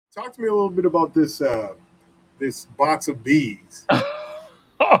Talk to me a little bit about this box of bees.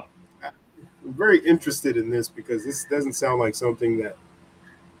 I'm very interested in this because this doesn't sound like something that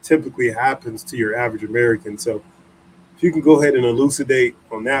typically happens to your average American. So if you can go ahead and elucidate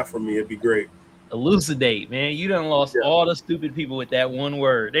on that for me, it'd be great. Elucidate, man. You done lost Yeah. all the stupid people with that one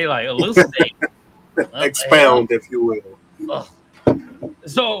word. They like elucidate. What the hell? Expound, if you will. Ugh.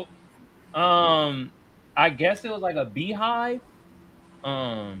 So, I guess it was like a beehive,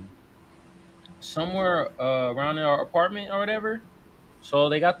 um, somewhere around in our apartment or whatever. So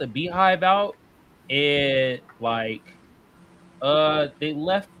they got the beehive out, and like, they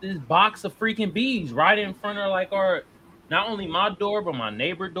left this box of freaking bees right in front of like our, not only my door but my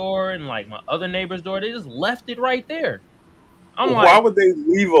neighbor door and like my other neighbor's door. They just left it right there. I'm Why like, would they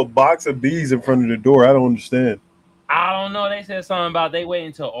leave a box of bees in front of the door? I don't understand. I don't know. They said something about they wait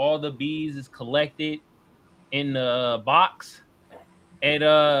until all the bees is collected in the box. And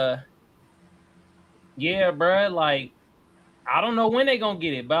yeah, bruh, like I don't know when they gonna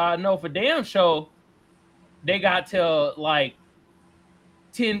get it, but I know for damn sure they got till like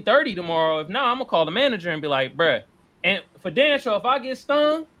 10:30 tomorrow. If not, I'm gonna call the manager and be like, bruh. And for damn sure, if I get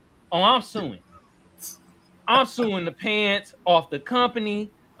stung, oh, I'm suing. I'm suing the pants off the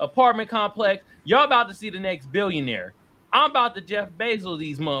company, apartment complex. Y'all about to see the next billionaire. I'm about to Jeff Bezos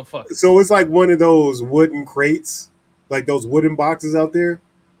these motherfuckers. So it's like one of those wooden crates, like those wooden boxes out there,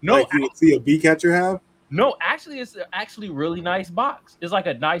 No, like you would see a bee catcher have. no, actually, it's actually really nice box. It's like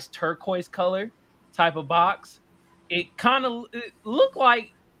a nice turquoise color type of box. It kind of it looked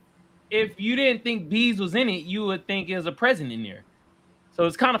like if you didn't think bees was in it, you would think it was a present in there. So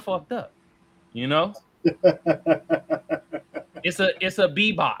it's kind of fucked up, you know. It's a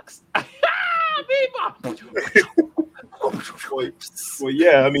bee box. Bee box. well, well,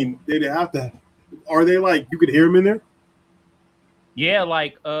 yeah. I mean, they'd have to. Are they like you could hear them in there? Yeah,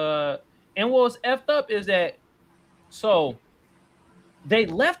 like and what's effed up is that so they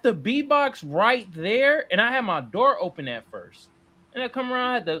left the bee box right there, and I had my door open at first. And I come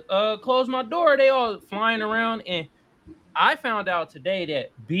around, I had to close my door. They all flying around, and I found out today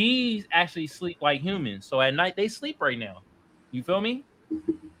that bees actually sleep like humans. So at night they sleep right now. You feel me?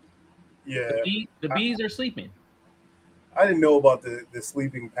 Yeah. The I, bees are sleeping. I didn't know about the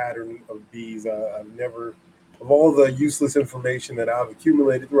sleeping pattern of bees. I've never, of all the useless information that I've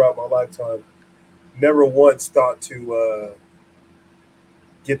accumulated throughout my lifetime, never once thought to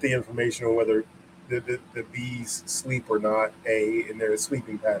get the information on whether the bees sleep or not, in their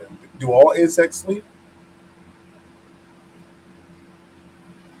sleeping pattern. Do all insects sleep?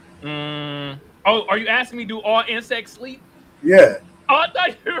 Oh, are you asking me do all insects sleep? Yeah. Oh, I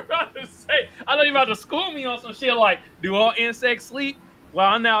thought you were about to say. I thought you were about to school me on some shit like, do all insects sleep? Well,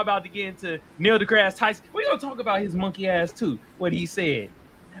 I'm now about to get into Neil deGrasse Tyson. We're gonna talk about his monkey ass too. What he said,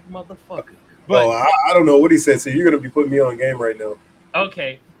 that motherfucker. Oh, But I don't know what he said. So you're gonna be putting me on game right now.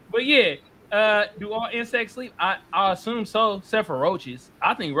 okay, but yeah, do all insects sleep? I assume so, except for roaches.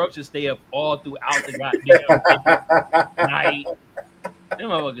 I think roaches stay up all throughout the goddamn night. Them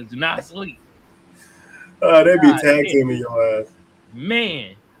motherfuckers do not sleep. They be God tag damn, teaming your ass.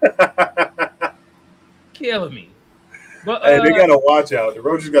 man, killing me. But Hey, they gotta watch out. The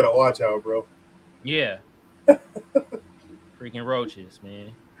roaches gotta watch out, bro. yeah, freaking roaches,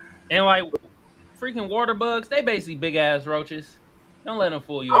 man. And like freaking water bugs, they basically big ass roaches. Don't let them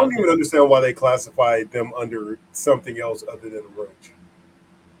fool you I don't out there. even understand why they classify them under something else other than a roach.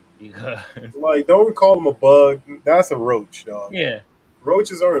 Because Like, don't call them a bug. That's a roach, dog. yeah,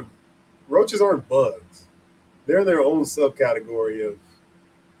 Roaches aren't roaches aren't bugs. They're their own subcategory of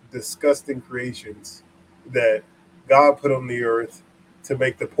disgusting creations that God put on the earth to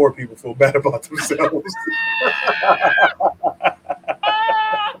make the poor people feel bad about themselves.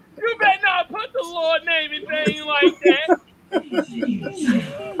 you better not put the Lord name in vain like that.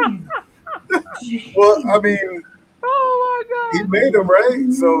 Well, I mean, Oh he my god. made them,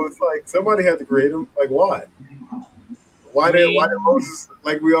 right? So it's like somebody had to create them. Like, why? I Why mean, did Moses,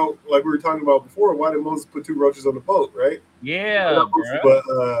 like we were talking about before? Why did Moses put two roaches on the boat, right? Or yeah, not Moses, bruh.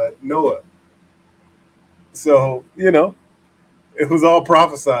 but Noah. So it was all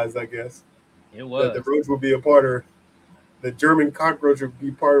prophesized, I guess, It that the was. roach would be a part of the German cockroach would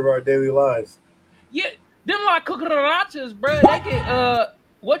be part of our daily lives. Yeah, them like cucarachas, bruh. They can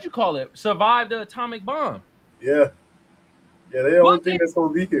what you call it? Survive the atomic bomb. Yeah, yeah, they're the What only if thing they that's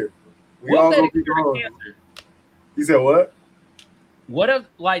gonna be here. We what if all they gonna the be cure to gone. cancer? He said what? What if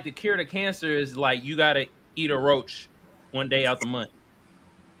like the cure to cancer is like you gotta eat a roach one day out the month?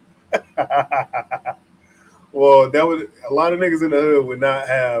 Well, that would a lot of niggas in the hood would not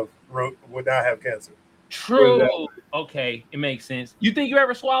have cancer. True. Okay, it makes sense. You think you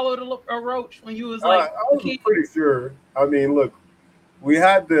ever swallowed a roach when you was like I a was kid? pretty sure. I mean, look, we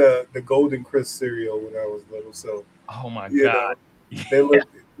had the Golden Crisp cereal when I was little, so Oh my you god. know they look,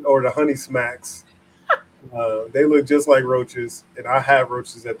 or the Honey Smacks. They look just like roaches, and I had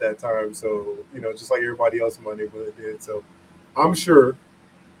roaches at that time. So just like everybody else in my neighborhood did. So I'm sure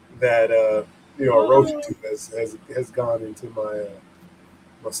that a roach or two has gone into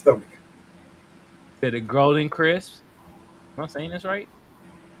my stomach. To the golden crisps. Am I saying this right?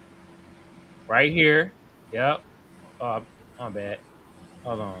 Right here. Yep. Oh, my bad.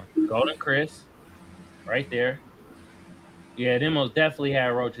 Hold on. Golden crisp. Right there. Yeah, them most definitely had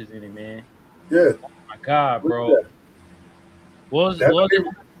roaches in it, man. Yeah, My God, look at bro. that. What That was don't it?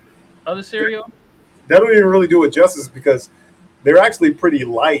 even, Other cereal? that don't even really do it justice because they're actually pretty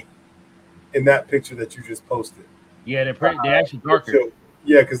light in that picture that you just posted. Yeah, they're Uh, pretty. They're actually which darker.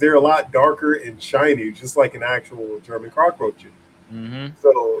 yeah, because they're a lot darker and shiny, just like an actual German cockroach. Mm-hmm.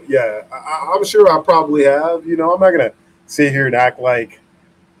 So yeah, I'm sure I probably have. I'm not gonna sit here and act like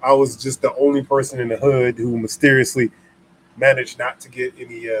I was just the only person in the hood who mysteriously managed not to get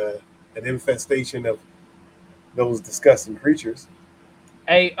any an infestation of those disgusting creatures.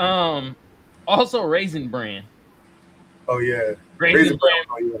 Hey, also Raisin Bran. Oh yeah, Raisin raisin brown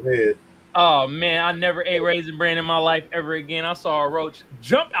Bran. on your head. Oh man, I never ate Raisin Bran in my life ever again. I saw a roach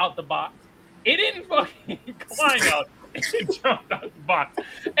jump out the box. It didn't fucking climb out. It jumped out the box.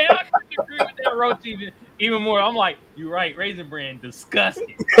 And I couldn't agree with that roach even more. I'm like, you're right, Raisin Bran,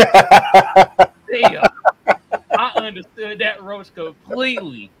 disgusting. Damn. I understood that roach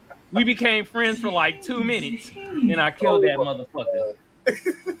completely. We became friends for like 2 minutes. Then I killed Oh that my motherfucker.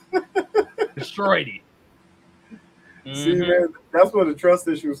 god! Destroyed it. See, Mm-hmm. man, that's where the trust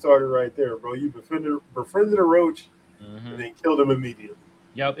issue started right there, bro. You befriended a roach and Mm-hmm. then killed him immediately.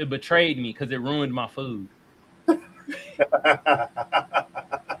 Yep, it betrayed me because it ruined my food.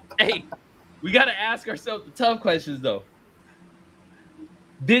 Hey, we got to ask ourselves the tough questions though.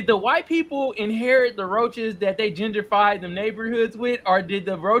 Did the white people inherit the roaches that they gentrified the neighborhoods with, or did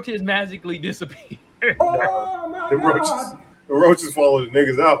the roaches magically disappear? No, the roaches, the roaches followed the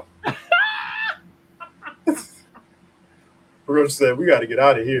niggas out. The roaches said, "We got to get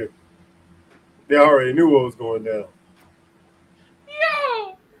out of here." They already knew what was going down.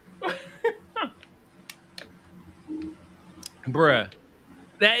 Yo, bruh,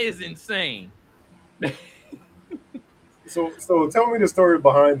 that is insane. So tell me the story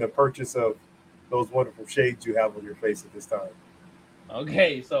behind the purchase of those wonderful shades you have on your face at this time.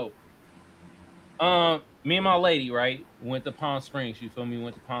 Okay, so me and my lady, right, went to Palm Springs. You feel me?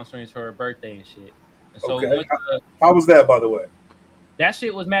 Went to Palm Springs for her birthday and shit. And so we Okay, went to how was that, by the way? that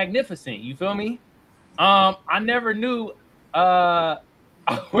shit was magnificent. You feel me? I never knew I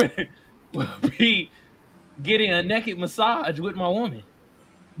would be getting a naked massage with my woman,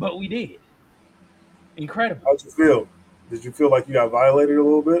 but we did. Incredible. How'd you feel? Did you feel like you got violated a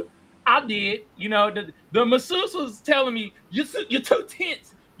little bit? I did. You know, the masseuse was telling me you're too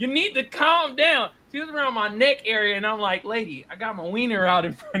tense. You need to calm down. She was around my neck area, and I'm like, lady, I got my wiener out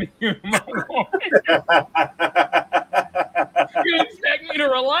in front of you, my woman. You expect me to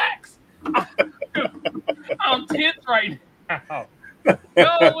relax? I'm tense right now.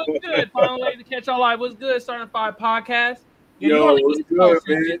 Yo, what's good? Finally able to catch all live. What's good? Starting 5 podcast. Yeah, you Yo, on the what's East good, Coast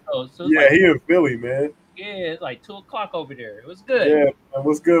and man? shit though. So it's Yeah, like, he in Philly, man. yeah, it's like 2 o'clock over there. It was good. Yeah, man,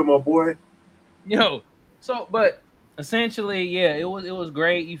 what's good, my boy? Yo, so but essentially, yeah, it was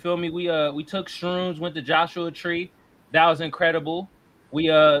great. You feel me? We took shrooms, went to Joshua Tree. That was incredible.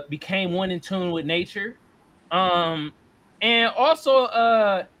 We became one in tune with nature. Um and also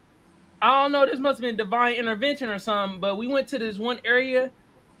I don't know, this must have been divine intervention or something, but we went to this one area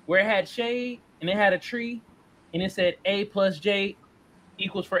where it had shade and it had a tree and it said A plus J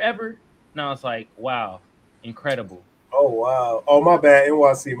equals forever. And I was like, wow, incredible. Oh wow. Oh my bad,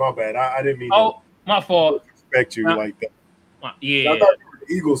 NYC. My bad. I didn't mean to Oh, my fault. disrespect you Uh, like that. I yeah. thought you were an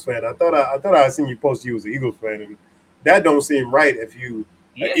Eagles fan. I thought I seen you post you was an Eagles fan, and that don't seem right if you an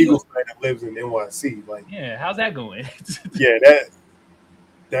Yeah, Eagles fan that lives in NYC. Like, yeah. How's that going? yeah,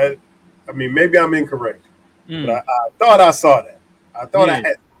 that. I mean, maybe I'm incorrect, but I, Mm, I thought I saw that. I thought I yeah.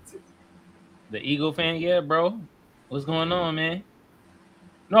 had. The Eagle fan, yeah, bro. What's going on, man?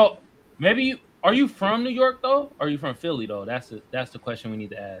 No, maybe you are you from New York though? Or are you from Philly though? That's the question we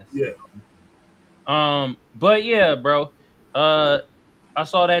need to ask. Yeah. But yeah, bro. Uh I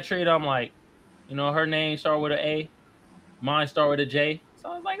saw that trade. I'm like, her name start with an A, mine start with a J. So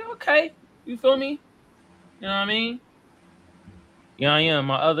I was like, okay, you feel me? You know what I mean? Yeah, I am.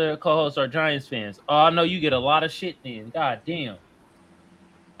 My other co-hosts are Giants fans. Oh, I know you get a lot of shit then. God damn.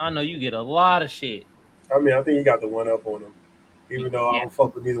 I know you get a lot of shit. I mean, I think he got the one up on him, even though I Yeah, don't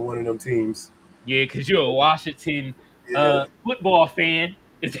fuck with neither one of them teams. yeah, because you're a Washington Yeah, football fan.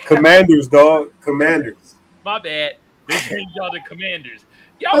 Commanders, dog, Commanders. My bad. They changed y'all to Commanders.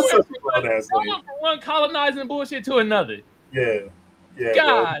 Y'all That's went such from a grown ass name. one colonizing bullshit to another. Yeah, yeah,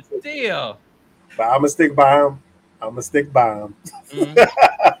 bro. God damn. But I'm gonna stick by him. I'm gonna stick by him. Mhm.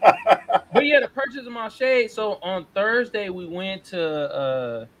 But yeah, the purchase of my shade. So on Thursday we went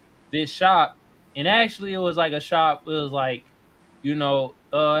to this shop, and actually it was like a shop. It was like, it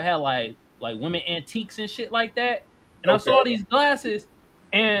had like women antiques and shit like that. And I Okay. saw these glasses,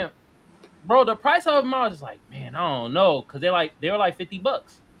 and bro, the price of them, I was just like, man, I don't know, because they were like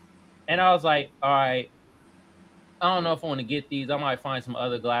 $50. And I was like, all right, I don't know if I want to get these. I might find some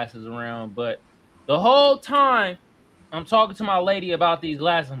other glasses around. But the whole time I'm talking to my lady about these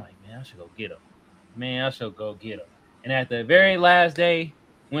glasses, I'm like, man, I should go get them. Man, I should go get them. And at the very last day,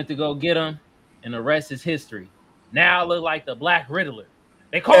 went to go get them, and the rest is history. Now I look like the Black Riddler.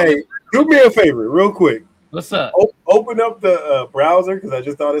 They call me. Hey, do me a favor, real quick. What's up? Open up the browser because I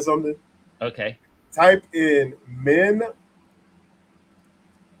just thought of something. Okay. Type in men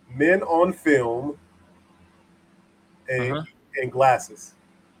on film and Uh-huh. and glasses.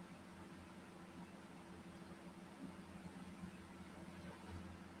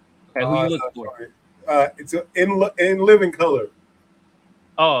 Okay, who you looking for? Sorry. It's in living color.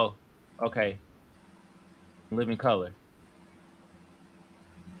 Oh, okay. Living color.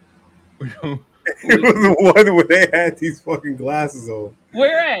 It was the one where they had these fucking glasses on.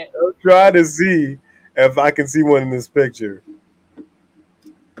 Where at? I'm trying to see if I can see one in this picture.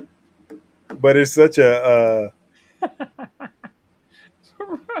 But it's such a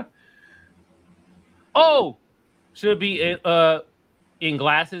Oh, should be in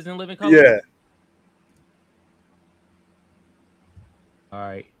glasses and living color. yeah. All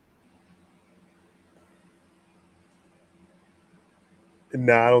right.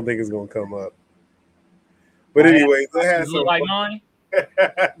 Nah, I don't think it's gonna come up. But anyway, they had Does it some look like mine?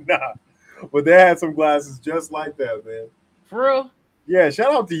 nah. But they had some glasses just like that, man. For real? Yeah,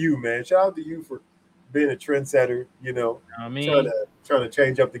 shout out to you, man. Shout out to you for being a trendsetter, I mean, trying to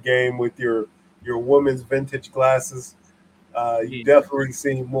change up the game with your woman's vintage glasses. You yeah. definitely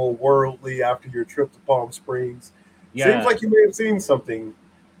seem more worldly after your trip to Palm Springs. Seems Yeah. like you may have seen something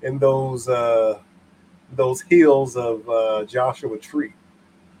in those heels of Joshua Tree.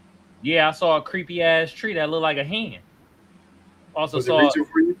 Yeah, I saw a creepy ass tree that looked like a hand. Also Was it saw, reaching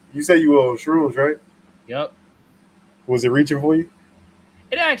for you? You say you were on shrooms, right? yep. Was it reaching for you?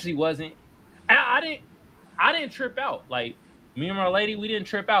 It actually wasn't. I didn't trip out. Like me and my lady, we didn't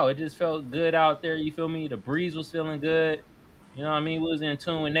trip out. It just felt good out there. You feel me? The breeze was feeling good. You know what I mean? We was in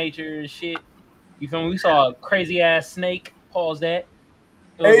tune with nature and shit. You feel me? We saw a crazy ass snake. Pause that.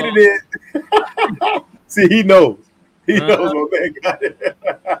 It was Hated it. See, he knows. He knows uh, what man got it.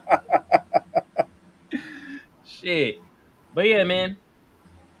 shit. But yeah, man.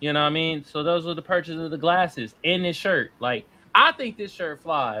 You know what I mean? So those were the purchases of the glasses and this shirt. Like, I think this shirt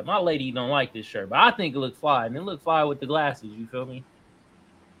fly. My lady don't like this shirt, but I think it looks fly. And it look fly with the glasses. You feel me?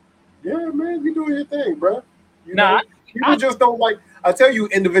 Yeah, man, you doing your thing, bro. You Nah, know, people just don't like. I tell you,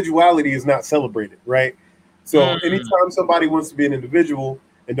 individuality is not celebrated, right? So anytime somebody wants to be an individual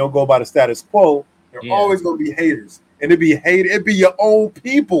and don't go by the status quo, they're yeah. always going to be haters, and it be your own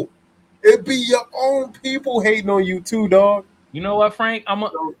people. It be your own people hating on you too, dog. You know what, Frank? I'm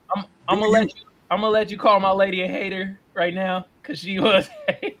gonna let you call my lady a hater right now because she was.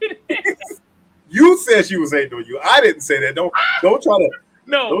 You said she was hating on you. I didn't say that. Don't try to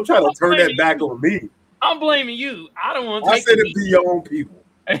don't try to turn that back on me. I'm blaming you. I don't want to. I said it be your own people.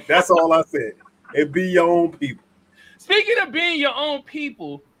 That's all I said. It be your own people. Speaking of being your own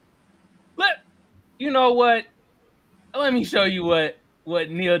people, you know what? Let me show you what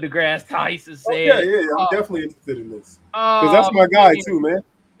Neil deGrasse Tyson said. Oh, yeah. I'm definitely interested in this because that's my guy too, man.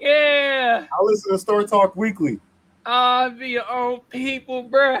 Yeah, I listen to Story Talk weekly. Be your own people,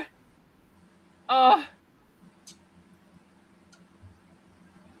 bruh.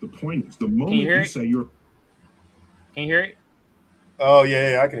 The point is, the moment you say you're. Can you hear it? Oh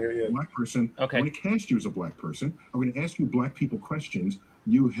yeah, I can hear you. Black person. Okay. I'm going to cast you as a black person. I'm going to ask you black people questions.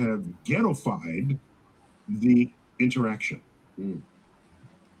 You have ghettofied the interaction. I'm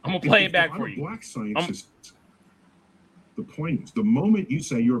gonna play it back for you. Black scientist. The point is, the moment you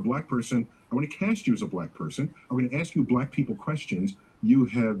say you're a black person, I'm going to cast you as a black person. I'm going to ask you black people questions. You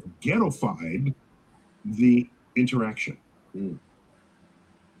have ghettofied the interaction.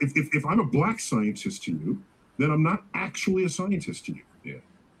 If I'm a black scientist to you, then I'm not actually a scientist to you. Yeah.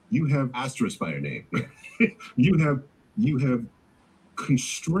 You have asterisk by your name. you have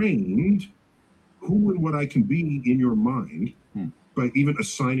constrained who and what I can be in your mind by even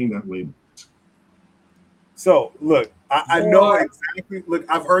assigning that label. So look, I know exactly. Look,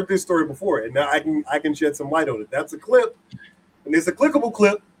 I've heard this story before, and now I can shed some light on it. That's a clip, and it's a clickable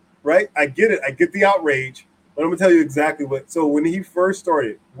clip, right? I get it. I get the outrage, but I'm gonna tell you exactly what. So when he first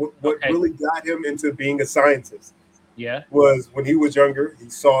started, what really got him into being a scientist, was when he was younger. He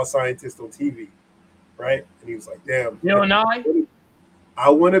saw a scientist on TV, right? And he was like, "Damn, Bill Nye. I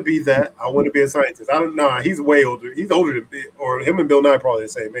want to be that. I want to be a scientist." I don't know. He's way older. He's older than me, or him and Bill Nye probably the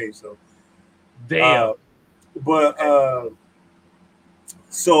same age. So, damn.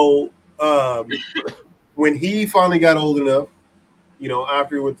 When he finally got old enough, you know,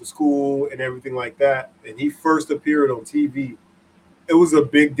 after he went to school and everything like that, and he first appeared on TV, it was a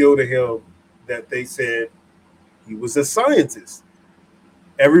big deal to him that they said he was a scientist.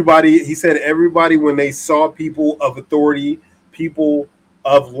 He said everybody, when they saw people of authority, people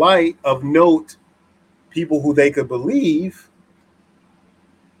of light, of note, people who they could believe,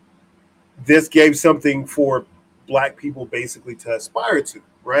 this gave something for Black people basically to aspire to,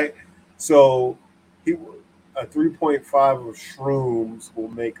 right? So a 3.5 of shrooms will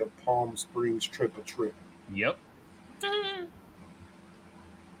make a Palm Springs trip a trip. Yep.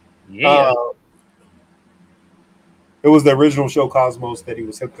 Yeah. It was the original show Cosmos that he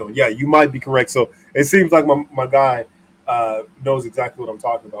was hooked on. Yeah, you might be correct. So it seems like my guy knows exactly what I'm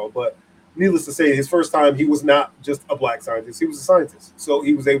talking about. But needless to say, his first time, he was not just a Black scientist. He was a scientist. So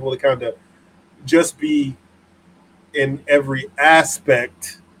he was able to kind of just be in every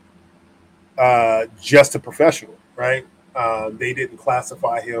aspect just a professional, right? They didn't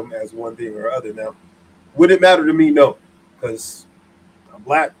classify him as one thing or other. Now, would it matter to me? No, because I'm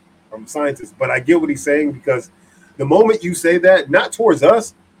Black, I'm a scientist. But I get what he's saying, because the moment you say that, not towards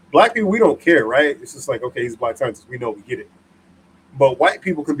us, Black people, we don't care, right? It's just like, okay, he's a Black scientist. We know, we get it. But white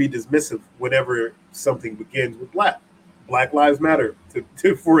people can be dismissive whenever something begins with Black. Black Lives Matter,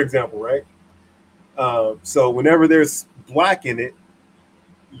 for example, right? So whenever there's Black in it,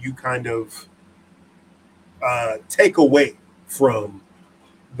 you kind of take away from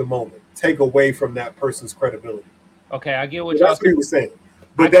the moment, take away from that person's credibility. Okay, I get what that's what he was saying.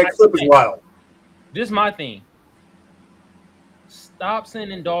 But that clip is wild. This is my thing. Stop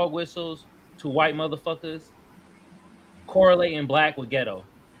sending dog whistles to white motherfuckers correlating Black with ghetto.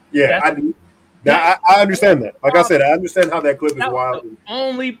 Yeah, I understand that. Like I said, I understand how that clip is wild. The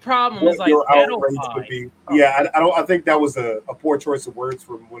only problem is like your outrage would be. Yeah, I think that was a poor choice of words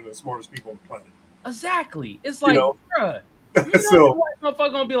from one of the smartest people on the planet. Exactly. It's like, bruh. You know, so white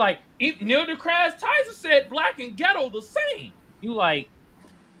motherfucker gonna be like, Neil deGrasse Tyson said Black and ghetto the same. You like,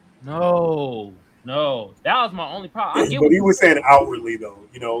 no. That was my only problem. But he was saying outwardly, though,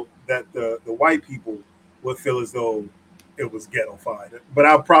 you know, that the white people would feel as though it was ghettofied. But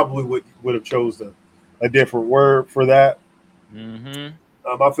I probably would have chosen a different word for that. Mm-hmm.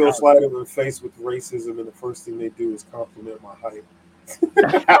 I feel slighted when faced with racism, and the first thing they do is compliment my height.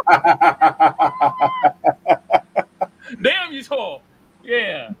 Damn, you tall.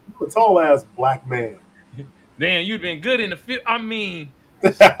 Yeah. A tall ass Black man. Damn, you've been good in the field. I mean,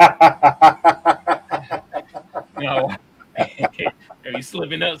 you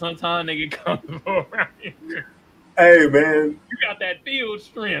slipping up sometime, nigga, come around here. Hey, man. You got that field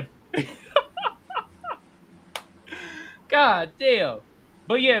strength. God damn.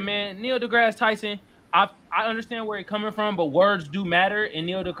 But yeah, man, Neil deGrasse Tyson, I understand where he's coming from, but words do matter. And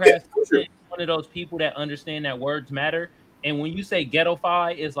Neil deGrasse Tyson is one of those people that understand that words matter. And when you say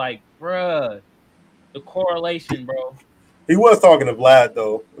ghetto-fi, it's like, bruh, the correlation, bro. He was talking to Vlad,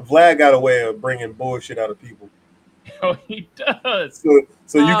 though. Vlad got a way of bringing bullshit out of people. Oh, he does.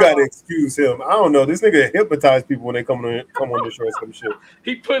 So you got to excuse him. I don't know. This nigga hypnotize people when they come on the show or some shit.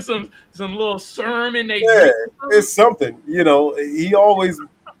 He put some little serum in their it's something. You know, he always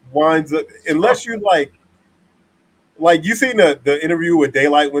winds up, unless you like you seen the interview with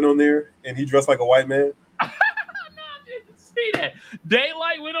Daylight went on there and he dressed like a white man. No, I didn't see that.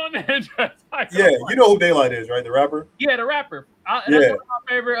 Daylight went on there and dressed like you know who Daylight is, right? The rapper? Yeah, the rapper. That's one of my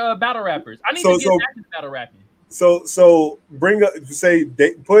favorite battle rappers. I need to get back to battle rapping. So bring up, say,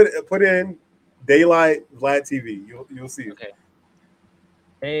 put in Daylight Vlad TV. You'll see it.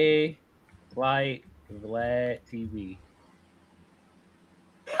 Okay. Daylight Vlad TV.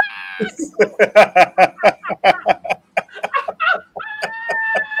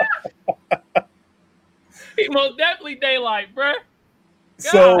 He most definitely Daylight, bruh.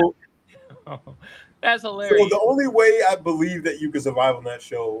 So that's hilarious. So the only way I believe that you can survive on that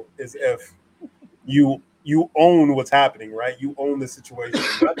show is if you own what's happening, right? You own the situation.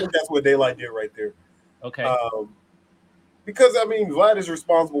 I think that's what Daylight did right there. Okay. Because I mean, Vlad is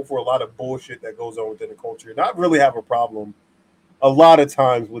responsible for a lot of bullshit that goes on within the culture, and I really have a problem a lot of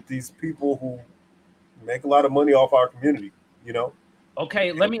times with these people who make a lot of money off our community. You know, Okay,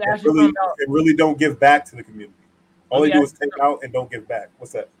 and, let me and ask you really something about. and really don't give back to the community. All Let they me do ask. is take out and don't give back.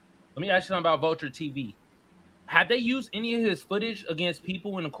 What's that? Let me ask you something about Vulture TV. Have they used any of his footage against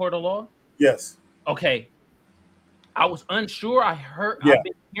people in the court of law? Yes. Okay, I was unsure. Yeah. I've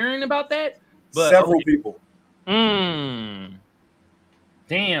been hearing about that, but Several okay. people.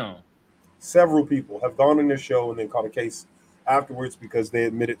 Damn. Several people have gone in this show and then caught a case afterwards because they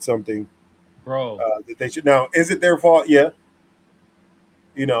admitted something Bro. that they should. Now, is it their fault? Yeah.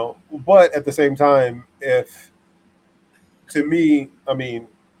 You know, but at the same time, if to me, I mean,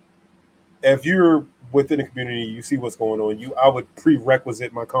 if you're within the community, you see what's going on. I would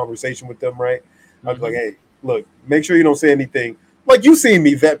prerequisite my conversation with them, right? I'd be like, hey, look, make sure you don't say anything. Like you see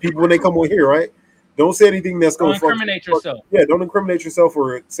me vet people when they come on here, right? Don't say anything that's Don't gonna incriminate yourself. Yeah, don't incriminate yourself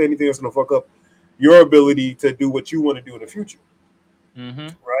or say anything that's gonna fuck up your ability to do what you want to do in the future,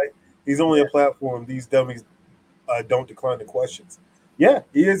 right? He's only a platform. These dummies don't decline the questions. Yeah,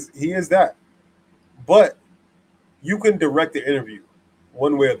 he is. He is that. But you can direct the interview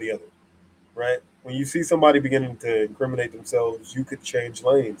one way or the other, right? When you see somebody beginning to incriminate themselves, you could change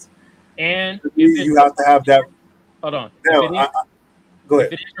lanes. And You have to have that. hold on. Now, go If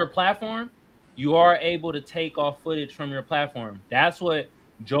ahead. it is your platform, you are able to take off footage from your platform. That's what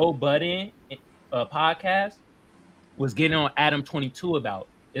Joe Budden podcast was getting on Adam 22 about.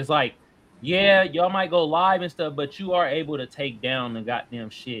 It's like, yeah, y'all might go live and stuff, but you are able to take down the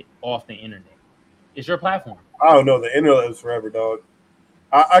goddamn shit off the internet. It's your platform. I don't know. The internet is forever, dog.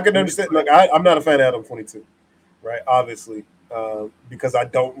 I can understand. Like, I'm not a fan of Adam 22, right? Obviously, because I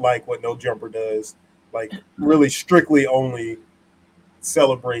don't like what No Jumper does. Like, really, strictly only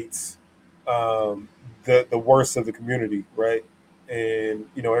celebrates the worst of the community, right? And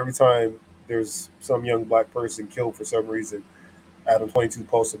you know, every time there's some young black person killed for some reason, Adam 22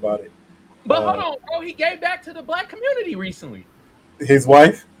 posts about it. But hold on, bro. He gave back to the black community recently. His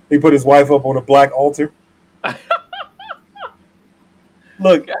wife, he put his wife up on a black altar.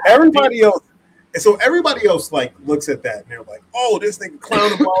 Look, everybody else. So everybody else like looks at that and they're like, "Oh, this nigga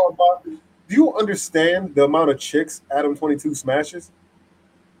clown and blah blah blah." Do you understand the amount of chicks Adam 22 smashes?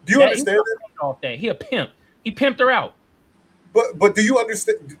 Do you understand that? Off that, he a pimp. He pimped her out. But do you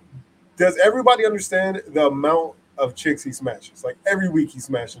understand? Does everybody understand the amount of chicks he smashes? Like every week he's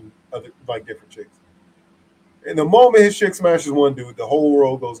smashing other like different chicks. And the moment his chick smashes one dude, the whole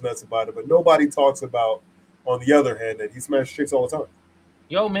world goes nuts about it. But nobody talks about, on the other hand, that he smashes chicks all the time.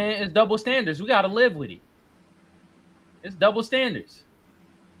 Yo, man, it's double standards. We got to live with it. It's double standards.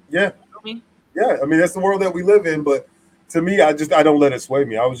 Yeah. Yeah. I mean, that's the world that we live in. But to me, I don't let it sway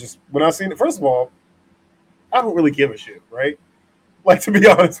me. I was just, when I seen it, first of all, I don't really give a shit, right? Like, to be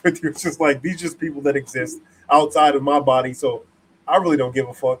honest with you, it's just like, these just people that exist outside of my body. So I really don't give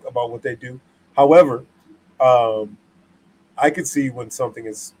a fuck about what they do. However, I could see when something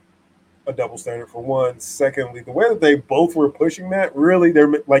is a double standard for one. Secondly, the way that they both were pushing that, really,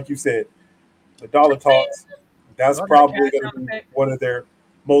 they're like you said, the dollar talks. That's probably going to be one of their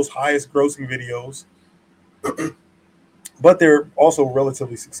most highest grossing videos. But they're also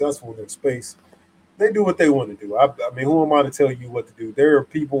relatively successful in their space. They do what they want to do. I mean, who am I to tell you what to do? There are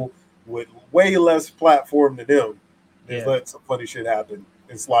people with way less platform than them. Just let some funny shit happen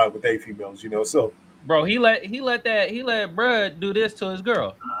and slide with they females, you know. So, bro, he let bruh do this to his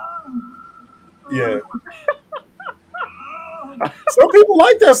girl. Yeah. Some people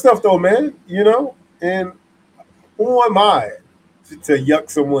like that stuff though, man. You know, and who am I to yuck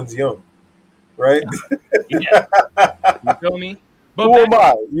someone's yum, right? Yeah. You feel me? But who am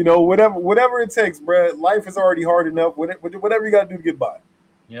I? You know, whatever it takes, bro. Life is already hard enough. Whatever you got to do to get by.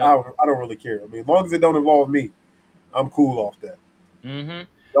 Yep. I don't really care. I mean, as long as it don't involve me, I'm cool off that. Mm-hmm.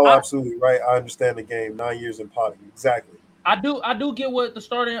 You're absolutely right. I understand the game. 9 years in potting, exactly. I do get what the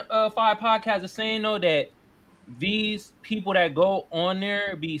Starting Five podcast is saying though, that these people that go on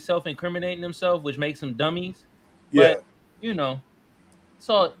there be self-incriminating themselves, which makes them dummies. Yeah. But you know, it's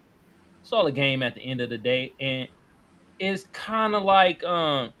all a game at the end of the day, and it's kind of like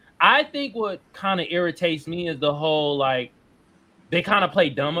I think what kind of irritates me is the whole like they kind of play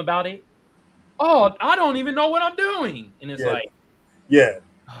dumb about it. Oh, I don't even know what I'm doing, and it's like, yeah,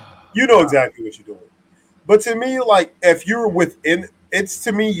 you know exactly what you're doing. But to me, like if you're within, it's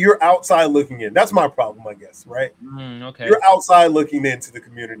to me you're outside looking in. That's my problem, I guess, right? Okay, you're outside looking into the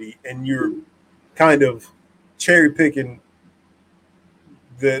community, and you're kind of cherry picking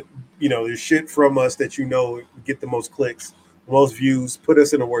the the shit from us that get the most clicks, the most views, put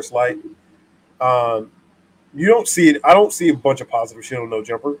us in the worst light. You don't see it. I don't see a bunch of positive shit on No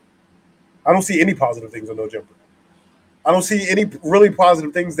Jumper. I don't see any positive things on No Jumper. I don't see any really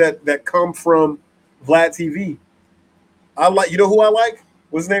positive things that come from Vlad TV. I like, you know who I like?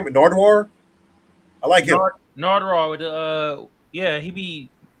 What's his name? Nardwar. I like him. Nardwar with the yeah, he be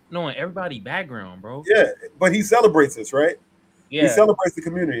knowing everybody background, bro. Yeah, but he celebrates this, right? He Yeah, celebrates the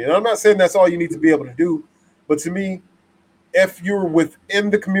community, and I'm not saying that's all you need to be able to do, but to me, if you're within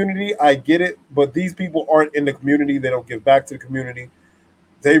the community, I get it. But these people aren't in the community; they don't give back to the community.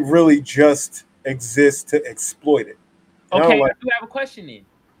 They really just exist to exploit it. And I okay, don't like. I do have a question then.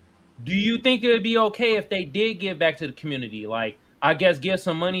 Do you think it would be okay if they did give back to the community? Like, I guess give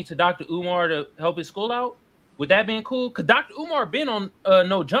some money to Dr. Umar to help his school out? Would that been cool? Because Dr. Umar been on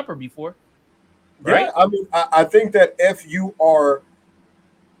No Jumper before, right? Yeah, I mean, I think that if you are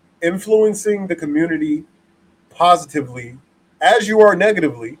influencing the community positively as you are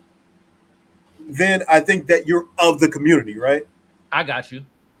negatively, then I think that you're of the community, right? I got you.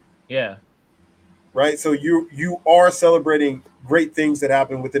 Yeah. Right. So you are celebrating great things that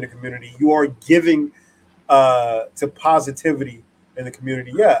happen within the community. You are giving to positivity in the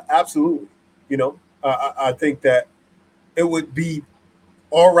community. Yeah, absolutely. You know, I think that it would be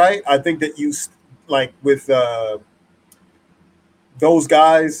all right. I think that like with those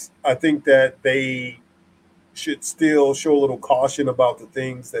guys, I think that they should still show a little caution about the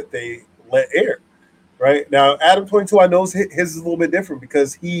things that they let air. Right now, Adam 22, I know his is a little bit different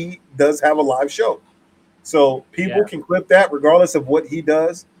because he does have a live show, so people Yeah. can clip that regardless of what he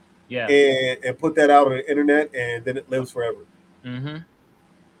does, Yeah. and put that out on the internet, and then it lives forever. Mm-hmm.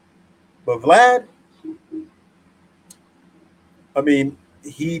 But Vlad, I mean,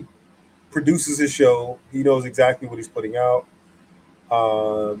 he produces his show. He knows exactly what he's putting out,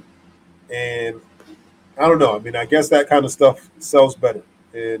 and I don't know. I mean, I guess that kind of stuff sells better.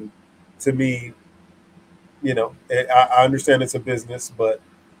 And to me, you know, I understand it's a business, but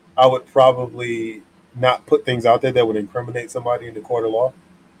I would probably not put things out there that would incriminate somebody in the court of law.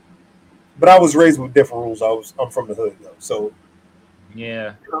 But I was raised with different rules. I'm from the hood though, so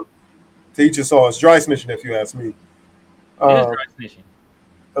Yeah. to each his own. It's dry snitching if you ask me. It is Um, dry snitching.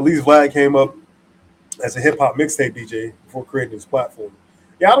 at least Vlad came up as a hip hop mixtape DJ before creating his platform.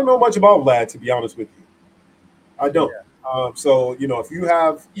 Yeah, I don't know much about Vlad to be honest with you. I don't. So you know, if you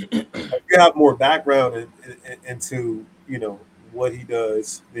have more background into what he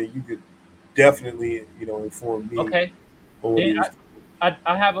does, then you could definitely inform me Okay. on what Then he was. I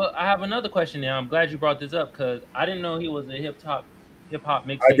have another question now. I'm glad you brought this up because I didn't know he was a hip hop I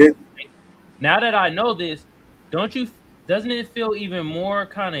mixtape. did. Now that I know this, don't you doesn't it feel even more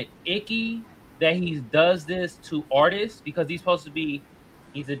kind of icky that he does this to artists because he's a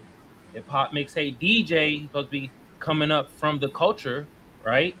hip hop mixtape DJ, he's supposed to be coming up from the culture,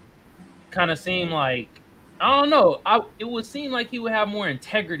 right? Kind of seem like I don't know. It would seem like he would have more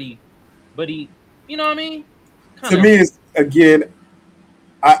integrity, but he, you know what I mean? Kind To of me, it's again,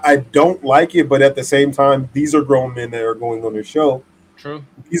 I don't like it, but at the same time, these are grown men that are going on the show. true.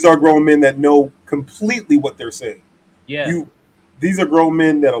 These are grown men that know completely what they're saying. Yeah. You, these are grown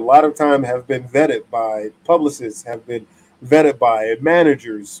men that a lot of time have been vetted by publicists, have been vetted by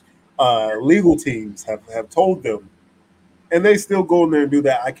managers, legal teams have told them, and they still go in there and do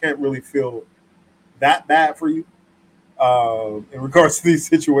that. I can't really feel that bad for you in regards to these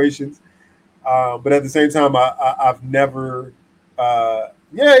situations. But at the same time, I've never. Yeah.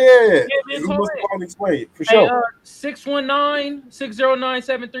 Yeah, man, He call must in. have gone explain for Hey, sure.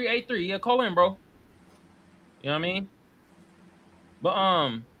 619-609-7383. Yeah, call in, bro. You know what I mean?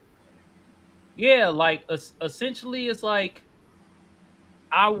 But yeah, like essentially it's like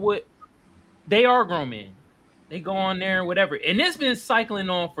I would they are grown men. They go on there and whatever. And it's been cycling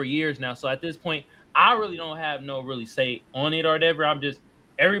on for years now. So at this point, I really don't have no really say on it or whatever. I'm just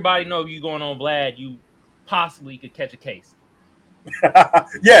everybody know if you going on Vlad, you possibly could catch a case.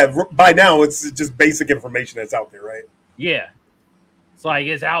 Yeah, by now it's just basic information that's out there, right? Yeah. It's like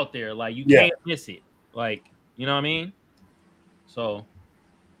it's out there. Like you Yeah. can't miss it. Like, you know what I mean? So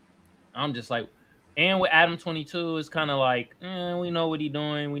I'm just like, and with Adam 22, it's kind of like, we know what he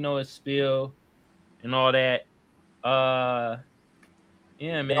doing, we know his spill and all that. Yeah,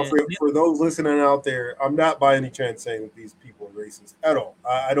 Now, man. for those listening out there, I'm not by any chance saying that these people are racist at all.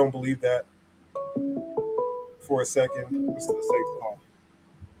 I don't believe that for a second. Just to the sake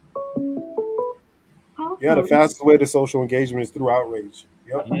of yeah, the fastest way to social engagement is through outrage.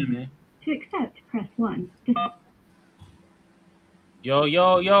 Yep. Yeah, man. To accept, press 1. Yo.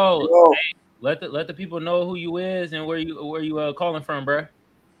 Yo. Hey, let the people know who you is and where you calling from, bruh.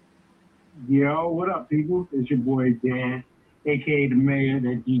 Yo, what up, people? It's your boy Dan. aka the mayor,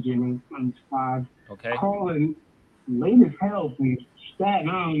 that DJ on 5, Okay. calling late as hell from Staten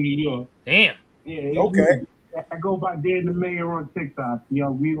Island, New York. Damn. Yeah, Okay. I go by Dan the Mayor on TikTok.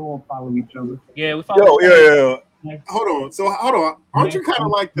 Yo, we all follow each other. Yeah, we follow. Yeah. Hold on. So hold on. Aren't you kind of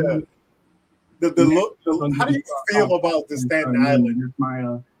like the look? How do you feel about the Staten Island? That's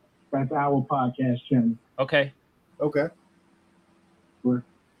my that's our podcast channel. Okay. Okay. Word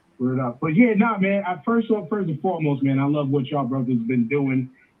up. But yeah, nah, man. First and foremost, man, I love what y'all brothers been doing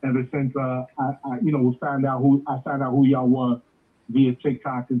ever since I found out who y'all were via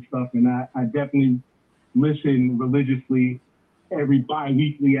TikTok and stuff, and I definitely listen religiously every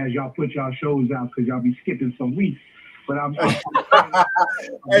bi-weekly as y'all put y'all shows out because y'all be skipping some weeks. But I'm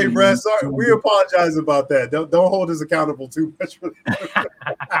hey, Brad, sorry, we apologize about that. Don't hold us accountable too much for that.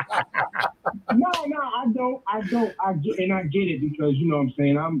 No, I don't. I get it because you know what I'm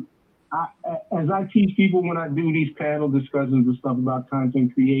saying. As I teach people when I do these panel discussions and stuff about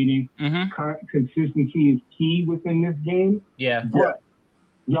content creating, consistency is key within this game. Yeah. But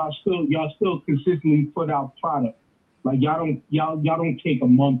y'all still consistently put out product. Like y'all don't take a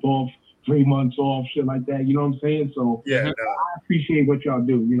month off, 3 months off, shit like that. You know what I'm saying? So yeah, I appreciate what y'all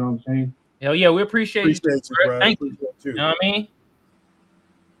do. You know what I'm saying? Hell yeah, we appreciate you, bro. Thank you. You know what I mean?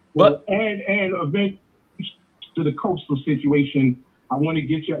 Well, and event to the coastal situation, I want to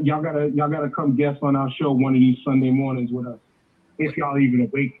get y'all gotta come guest on our show one of these Sunday mornings with us. If y'all even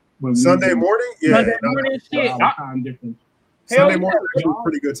awake. Sunday morning? Yeah. Sunday morning, shit. Time difference. Sunday morning is a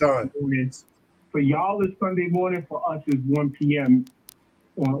pretty good time. For y'all, it's Sunday morning. For us, it's 1 p.m.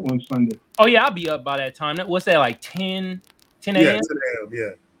 on Sunday. Oh yeah, I'll be up by that time. What's that, like 10 a.m.? Yeah, 10 a.m. Yeah.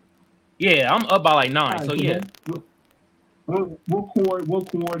 Yeah, I'm up by like 9. Right, so yeah. We'll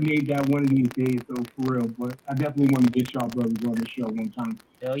coordinate that one of these days, though, for real. But I definitely want to get y'all brothers on the show one time.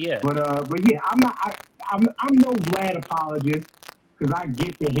 Hell yeah. But yeah, I'm no Vlad apologist because I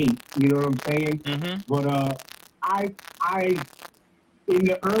get the hate. You know what I'm saying? Mm-hmm. But I in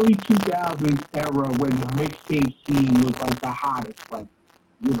the early 2000s era when the mixtape scene was like the hottest, like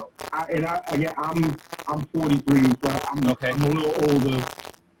you know, I'm 43, so I'm a little older.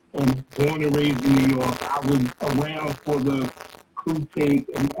 And born and raised in New York, I was around for the crew tape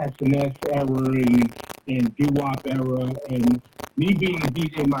and SNS era and doo-wop era, and me being a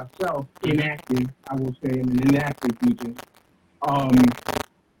DJ myself, inactive, I will say, I'm an inactive DJ. I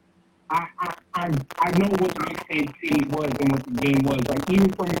know what the mixtape scene was and what the game was, like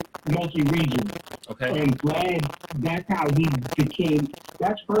even from multi-region. Okay. And Vlad,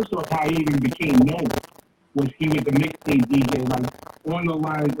 that's first off how he even became known. Was he was a mixtape DJ, like on the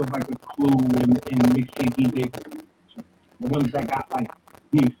lines of like a Clue and mixtape DJ, the ones that got like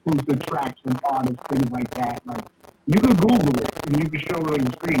the exclusive tracks from artists, things like that. Like you can Google it and you can show it on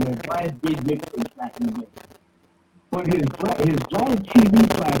your screen. And Vlad did mixtapes back in the day. But his Vlad TV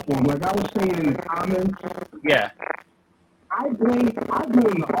platform, like I was saying in the comments, yeah, I blame the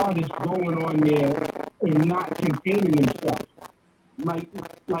artist going on there and not containing himself. Like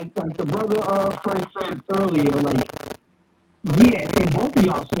the brother Frank said earlier, like, yeah, and both of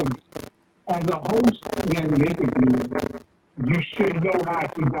y'all said, as a host and as an interviewer, you should know how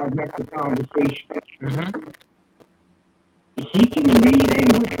to direct the conversation. Mm-hmm. He can lead in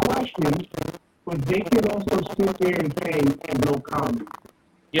with questions, but they can also sit there and say, no comment.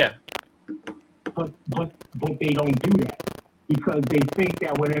 Yeah. But they don't do that because they think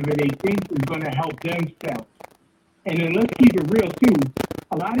that whatever they think is going to help themselves. And then let's keep it real too.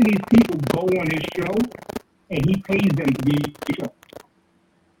 A lot of these people go on his show, and he pays them to be on the show.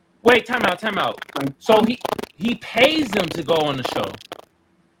 Wait, time out. Like, so he pays them to go on the show.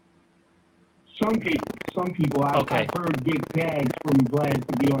 Some people I've heard get tagged from Vlad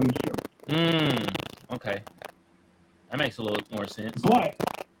to be on the show. Okay, that makes a little more sense. But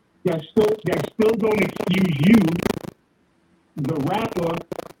that still don't excuse you, the rapper,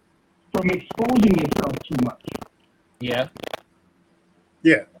 from exposing yourself too much. Yeah.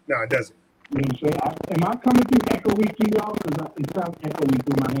 Yeah. No, it doesn't. You know what I'm saying? Am I coming through echoey to y'all? Because it sounds echoey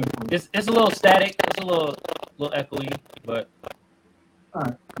through my headphones. It's a little static. It's a little echoey, but. All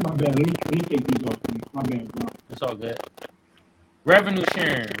right, my bad. Let me take these off. My bad, bro. It's all good. Revenue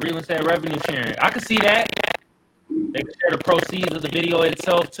sharing. Reeland said revenue sharing. I can see that. They can share the proceeds of the video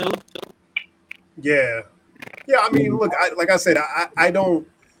itself too. Yeah. Yeah, I mean, look, like I said, I don't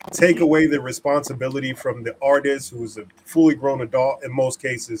take away the responsibility from the artist who's a fully grown adult in most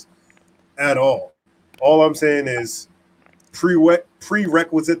cases at all. All I'm saying is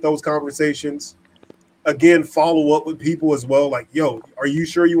prerequisite those conversations. Again, follow up with people as well. Like, yo, are you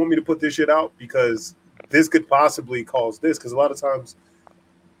sure you want me to put this shit out? Because this could possibly cause this. Because a lot of times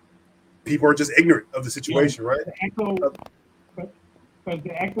people are just ignorant of the situation, right? because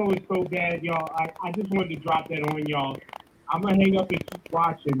the echo is so bad, y'all. I just wanted to drop that on y'all. I'm gonna hang up and keep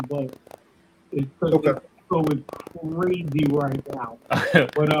watching, but it's because Okay. the echo is crazy right now.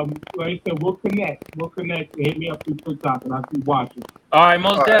 But like I said, we'll connect. Hit me up through TikTok, and I'll keep watching. All right,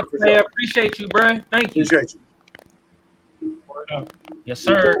 most All right, definitely. for sure. I appreciate you, bro. Thank you. Appreciate you. Word up. Yes,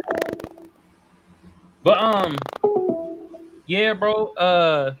 sir. But yeah,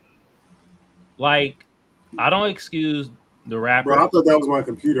 bro. Like, I don't excuse the rappers. Bro, I thought that was my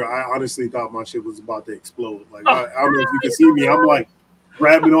computer. I honestly thought my shit was about to explode. Like, I don't know if you can see me. I'm like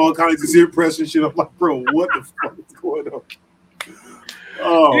grabbing all kinds of zero pressure shit. I'm like, bro, what the fuck is going on?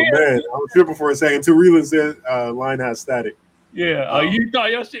 Oh, man. I was tripping for a second. Two Reeland said line has static. Yeah. You thought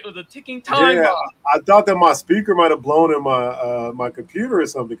your shit was a ticking time Yeah, bomb. I thought that my speaker might have blown in my computer or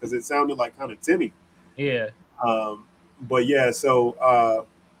something because it sounded like kind of tinny. Yeah. But yeah, so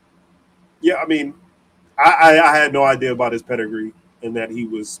yeah, I mean, I had no idea about his pedigree and that he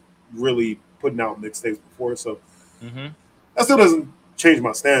was really putting out mixtapes before. So that still doesn't change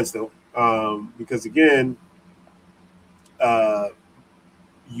my stance though, because again,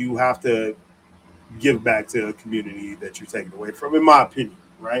 you have to give back to a community that you're taking away from, in my opinion,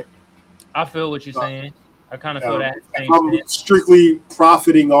 right? I feel what you're saying. I kind of feel that. If I'm strictly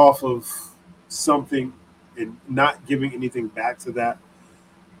profiting off of something and not giving anything back to that,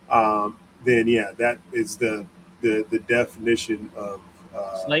 then yeah, that is the definition of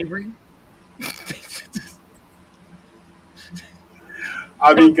slavery.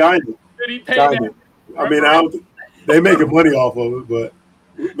 I mean, kind of. I mean, they making money off of it, but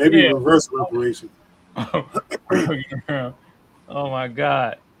maybe reverse reparations. Oh my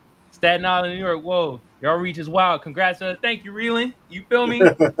God. Staten Island, New York. Whoa, y'all reach is wild. Congrats. Thank you, Reeling. You feel me?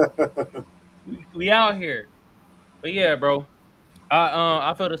 we out here. But yeah, bro.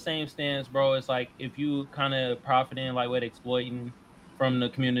 I feel the same stance, bro. It's like if you kind of profiting like with exploiting from the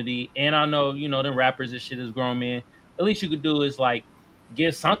community, and I know them rappers and shit is grown men. At least you could do is like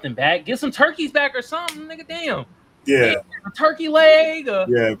give something back, get some turkeys back or something, nigga. Damn. Yeah. A turkey leg.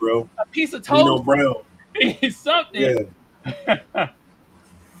 Yeah, bro. A piece of toast. Brown. Something. Yeah.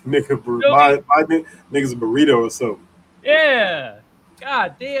 Nigga, my nigga's a burrito or something. Yeah.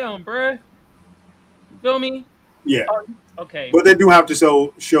 God damn, bro. You feel me? Yeah. Okay. But they do have to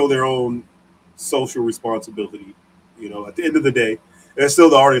show their own social responsibility. At the end of the day, it's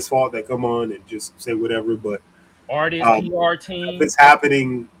still the artist's fault that come on and just say whatever. But artist, PR team, if it's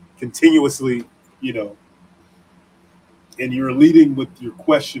happening continuously, and you're leading with your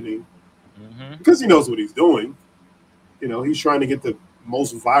questioning because he knows what he's doing. He's trying to get the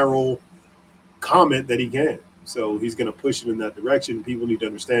most viral comment that he can. So he's going to push it in that direction. People need to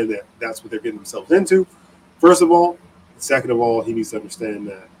understand that that's what they're getting themselves into. First of all. Second of all, he needs to understand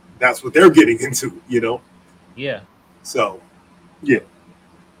that that's what they're getting into, Yeah. So, yeah.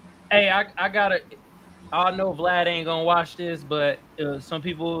 Hey, I got it. I know Vlad ain't going to watch this, but some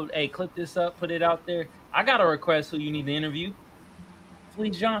people, hey, clip this up, put it out there. I got a request who you need to interview.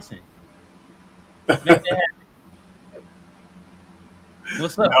 Fleece Johnson. Make that happen.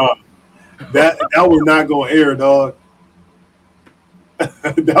 What's up? That was not going to air, dog.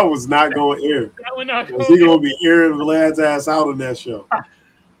 That was not going to air. That was not going to He going to be airing Vlad's ass out on that show.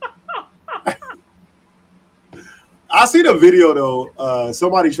 I seen a video, though.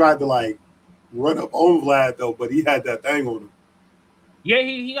 Somebody tried to, run up on Vlad, though, but he had that thing on him. Yeah,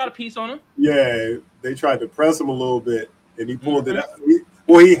 he got a piece on him. Yeah, they tried to press him a little bit, and he pulled it out.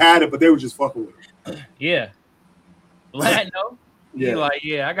 He had it, but they were just fucking with him. Yeah. Vlad, no. Yeah.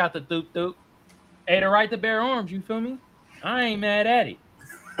 He yeah, I got the doop. Hey, the right to bear arms, you feel me? I ain't mad at it.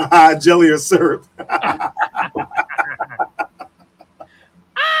 Jelly or syrup.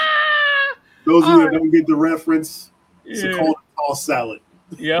 Those of you that don't get the reference, it's a cold tossed salad.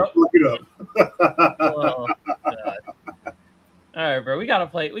 Yep. Look it up. Oh, God. All right, bro. We gotta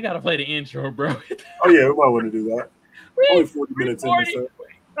play the intro, bro. Oh yeah, we might want to do that. Only 40 minutes in.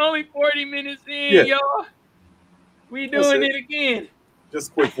 Only 40 minutes in, y'all. We doing it again.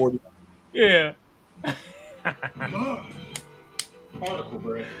 Just a quick 40. Yeah. Particle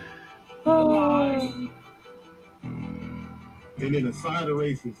break. And then a side of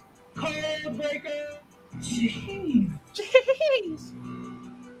races. Cold breaker. Jeez.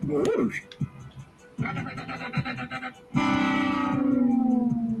 Whoosh.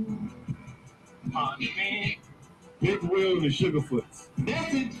 Big Will and the Sugarfoots.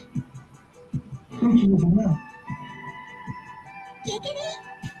 That's it.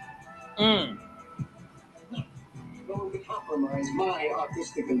 Going to compromise my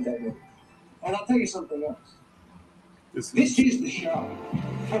artistic integrity. And I'll tell you something else. This is the show.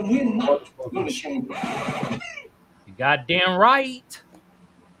 And we're not going to change it. You goddamn right.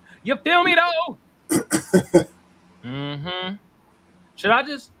 You feel me though? Mm-hmm. Should I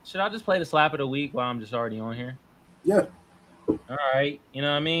just play the slap of the week while I'm just already on here? Yeah. All right. You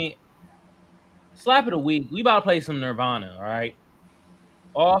know what I mean? Slap of the week. We about to play some Nirvana. All right.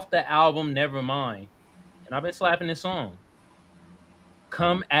 Off the album Nevermind, and I've been slapping this song.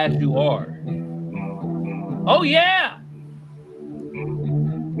 Come as you are. Oh yeah.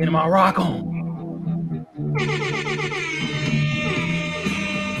 Getting my rock on.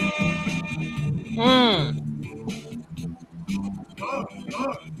 Mm.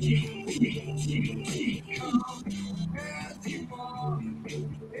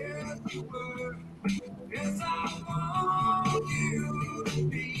 Yes, I want you to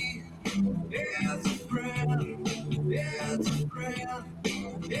be. Yes, a friend. Yes, a friend.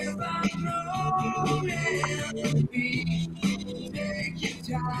 Yes, I know it to be. Take your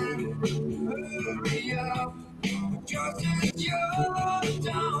time. Hurry up. Just as you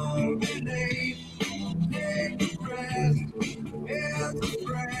don't believe. Take a breath. Yes, a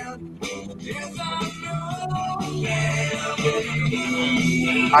friend. Yes, I know it.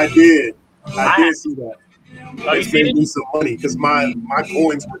 I did. I did see that. Oh, you It's seen made it? me some money because my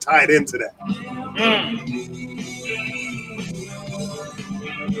coins were tied into that.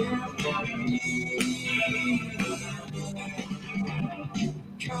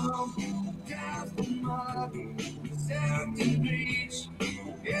 Come down from my second beach.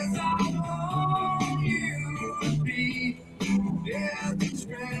 Yes, I want you to be. Yes, a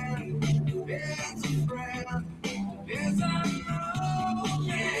friend. Yes, a friend. Yes, I know.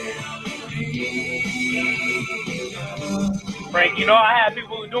 Frank, you know I have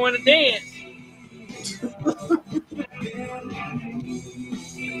people doing the dance.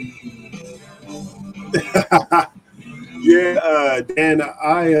 Yeah, Dan,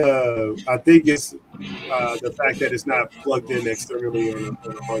 I think it's the fact that it's not plugged in externally on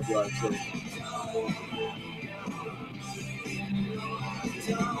a hard drive. So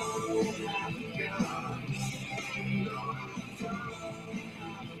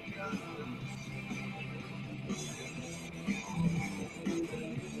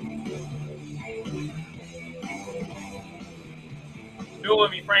Do it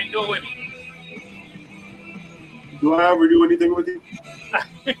with me, Frank. Do it with me. do I ever do anything with you?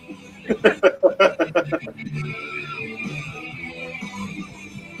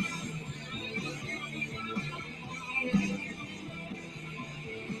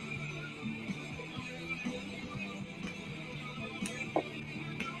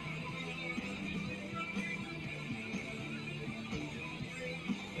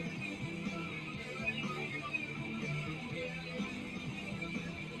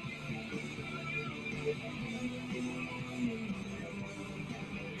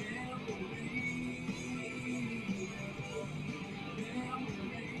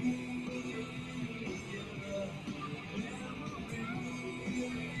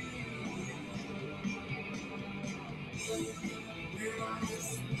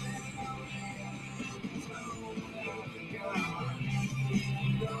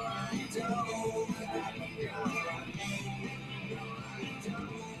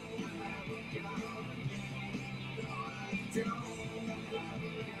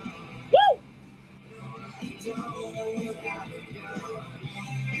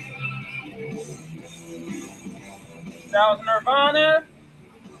 That was Nirvana.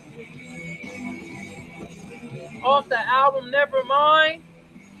 Off the album Nevermind.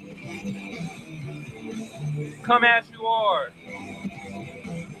 Come as you are.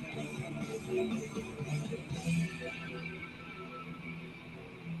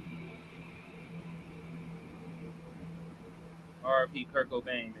 R.P. Kurt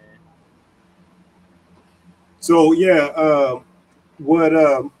Cobain, man. So yeah, what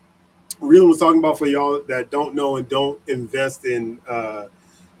Real was talking about for y'all that don't know and don't invest in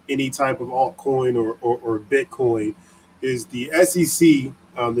any type of altcoin or Bitcoin is the SEC,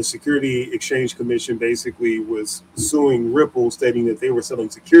 the Security Exchange Commission, basically was suing Ripple, stating that they were selling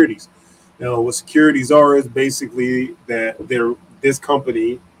securities. Now, what securities are is basically that this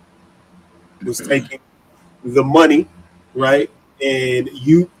company was taking the money, right, and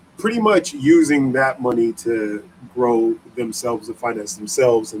you pretty much using that money to grow themselves and finance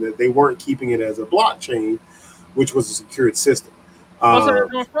themselves, and that they weren't keeping it as a blockchain, which was a secured system. Also, they're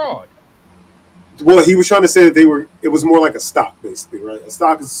doing fraud. Well, he was trying to say that it was more like a stock, basically, right? A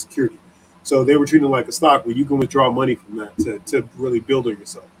stock is a security. So they were treating it like a stock where you can withdraw money from that to really build on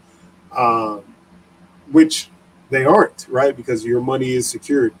yourself, which they aren't, right? Because your money is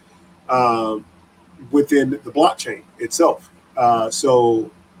secured within the blockchain itself.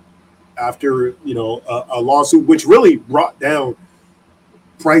 So after, a lawsuit, which really brought down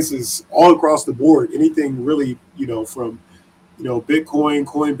prices all across the board. Anything really, from Bitcoin,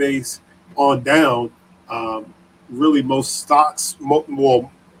 Coinbase on down. Really, most stocks,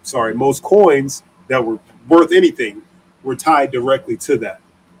 most coins that were worth anything were tied directly to that.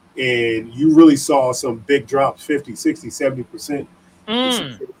 And you really saw some big drops, 50, 60, 70%. In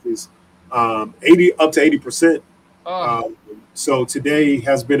some cases, 80 up to 80%. So today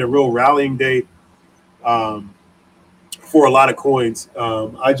has been a real rallying day for a lot of coins.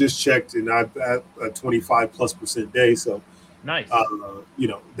 I just checked, and I've at a 25+% day. So nice.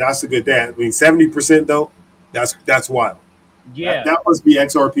 That's a good day. I mean, 70% though, that's wild. Yeah, that must be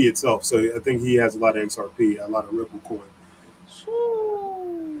XRP itself. So I think he has a lot of XRP, a lot of Ripple coin.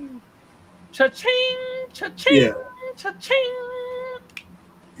 Cha-ching, cha-ching, Yeah. cha-ching.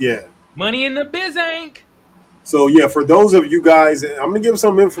 Yeah. Money in the biz bank. So yeah, for those of you guys, I'm gonna give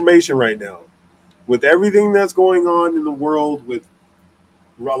some information right now. With everything that's going on in the world, with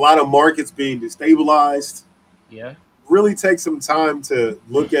a lot of markets being destabilized, really take some time to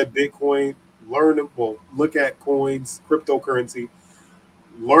look at Bitcoin, look at coins, cryptocurrency,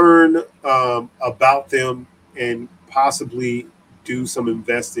 learn about them, and possibly do some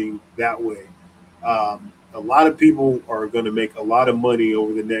investing that way. A lot of people are going to make a lot of money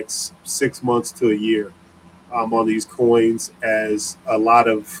over the next 6 months to a year on these coins, as a lot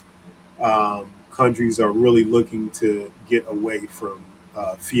of countries are really looking to get away from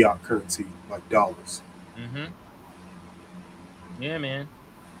fiat currency like dollars. Yeah, man.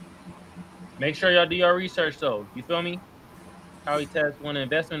 Make sure y'all do your research, though. You feel me? How he tests one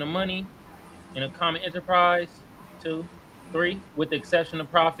investment of money in a common enterprise. 2, 3, with the exception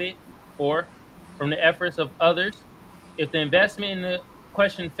of profit. 4, from the efforts of others. If the investment in the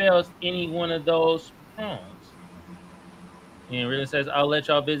question fails any one of those prongs, and it really says, I'll let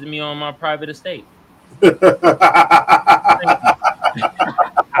y'all visit me on my private estate. Thank you.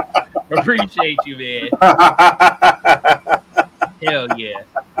 Appreciate you, man. Hell yeah.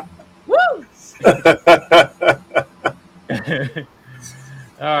 Woo!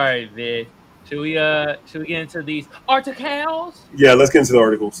 All right, man. Should we get into these articles? Yeah, let's get into the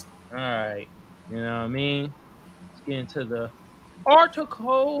articles. All right. You know what I mean? Let's get into the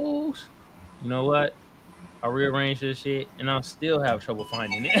articles. You know what? I rearranged this shit and I'll still have trouble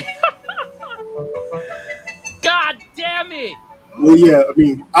finding it. God damn it! Well, yeah, I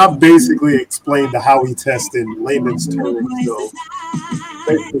mean, I basically explained the Howey test in layman's terms, so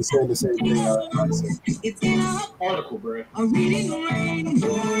basically saying the same thing I said. Article, bro.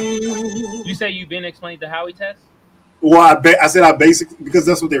 You say you've been explained the Howey test? Well, I said I basically, because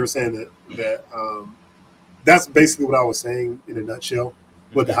that's what they were saying, that that's basically what I was saying in a nutshell,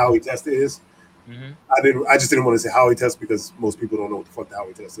 what the Howey test is. I just didn't want to say Howey test because most people don't know what the fuck the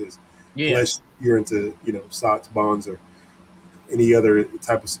Howey test is. Yeah. Unless you're into, stocks, bonds, or any other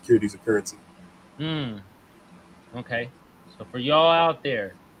type of securities or currency. Okay. So for y'all out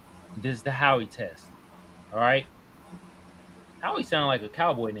there, this is the Howey test. All right. Howey sound like a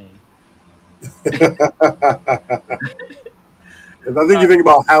cowboy name. If I think you think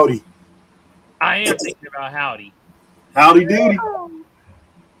about howdy. I am thinking about howdy. Howdy doody.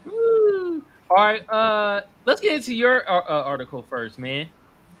 Woo. All right. Let's get into your article first, man.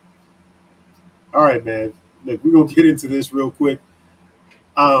 All right, man. Look, we're gonna get into this real quick.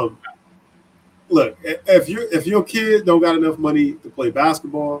 Look, if your kid don't got enough money to play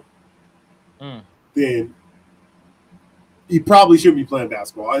basketball, then he probably shouldn't be playing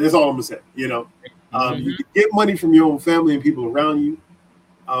basketball. That's all I'm gonna say. You can get money from your own family and people around you,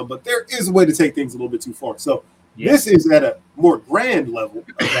 but there is a way to take things a little bit too far. So this is at a more grand level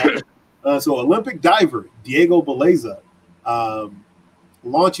of that. So Olympic diver Diego Beleza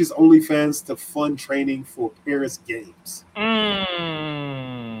launches OnlyFans to fund training for Paris Games.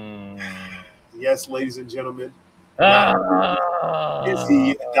 Yes, ladies and gentlemen. Is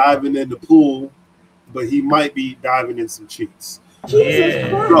he diving in the pool? But he might be diving in some cheats. So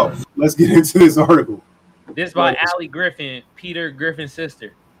let's get into this article. This by Allie Griffin, Peter Griffin's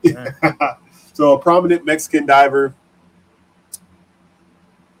sister. So a prominent Mexican diver.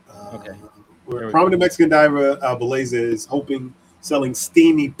 Beleza is hoping selling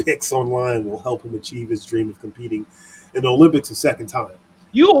steamy pics online will help him achieve his dream of competing in the Olympics a second time.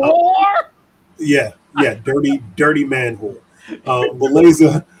 You whore! Yeah, dirty man whore.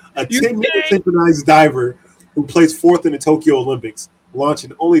 Beleza, a 10-minute synchronized diver who placed fourth in the Tokyo Olympics, launched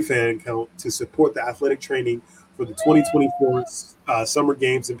an OnlyFans account to support the athletic training for the 2024 Summer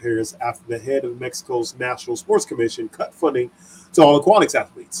Games in Paris after the head of Mexico's National Sports Commission cut funding to all aquatics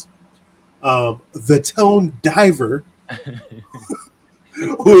athletes. The toned diver,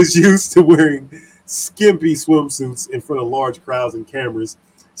 who is used to wearing skimpy swimsuits in front of large crowds and cameras,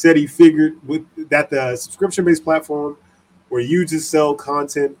 said he figured that the subscription-based platform where you just sell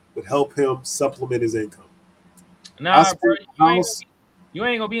content would help him supplement his income. Nah, bro, you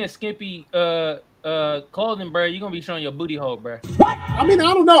ain't gonna be in skimpy clothing, bro. You gonna be showing your booty hole, bro. I mean,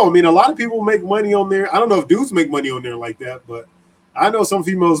 I don't know. I mean, a lot of people make money on there. I don't know if dudes make money on there like that, but I know some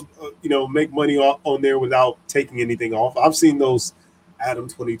females, make money on there without taking anything off. I've seen those Adam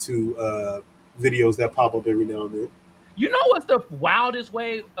 22 videos that pop up every now and then. You know what's the wildest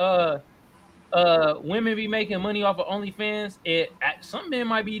way women be making money off of OnlyFans? Some men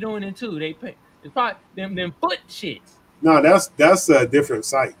might be doing it too. They pay. It's probably them foot shits. No, that's a different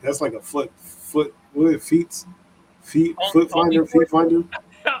site. That's like a foot what feet finder.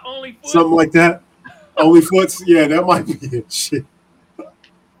 Only foot. Something like that. Only foots. Yeah, that might be it. Shit.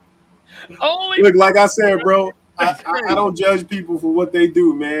 Look, like I said, bro, I don't judge people for what they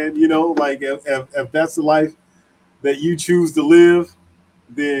do, man. Like if that's the life that you choose to live,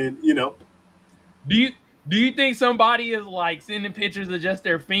 then Do you think somebody is like sending pictures of just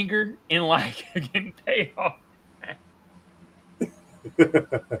their finger and like getting paid off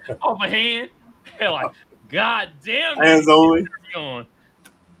off a hand? They're like, God damn, hands only. I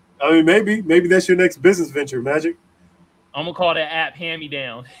mean, maybe that's your next business venture, Magic. I'm gonna call that app Hand Me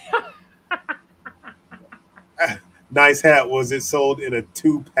Down. Nice hat. Was it sold in a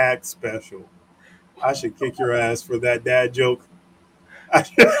 2-pack special? I should kick your ass for that dad joke. Come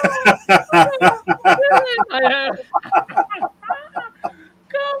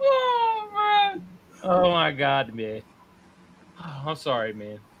on, bro. Oh my God, man. I'm sorry,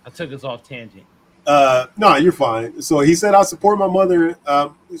 man. I took us off tangent. No, you're fine. So he said, I support my mother. I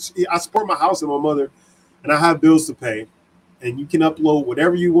support my house and my mother, and I have bills to pay. And you can upload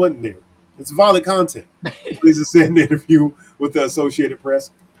whatever you want in there. It's valid content. Please send an interview with the Associated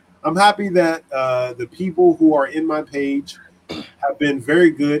Press. I'm happy that the people who are in my page have been very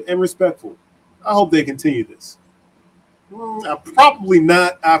good and respectful. I hope they continue this. Probably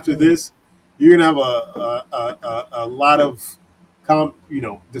not after this. You're gonna have a lot of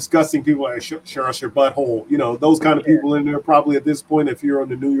disgusting people that show us your butthole. Those kind of people in there probably at this point. If you're on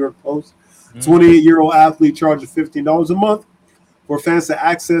the New York Post, 28-year-old athlete charges $15 a month for fans to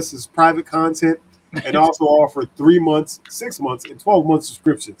access his private content and also offer 3 months, 6 months, and 12-month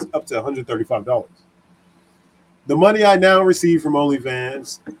subscriptions up to $135. The money I now receive from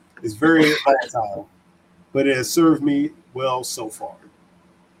OnlyFans is very volatile, but it has served me well so far.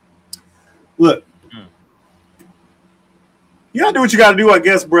 Look, you gotta do what you gotta do, I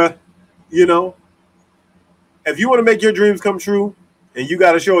guess, bruh. If you want to make your dreams come true and you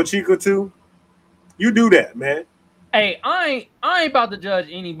gotta show a cheek or two, you do that, man. Hey, I ain't about to judge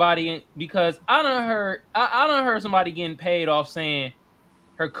anybody because I done heard somebody getting paid off saying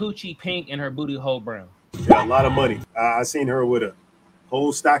her coochie pink and her booty hole brown. Yeah, a lot of money. I seen her with a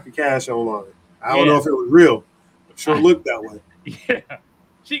whole stack of cash online. I don't know if it was real, but sure looked that way. Yeah,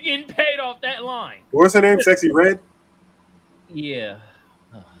 she getting paid off that line. What's her name? Sexy Red? Yeah.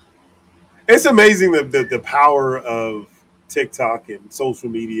 It's amazing the power of TikTok and social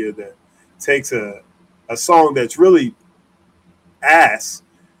media that takes a song that's really ass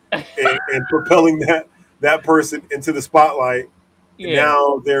and propelling that person into the spotlight. Yeah.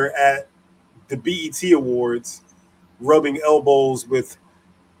 Now they're at the BET Awards rubbing elbows with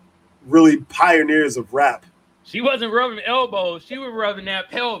really pioneers of rap. She wasn't rubbing elbows. She was rubbing that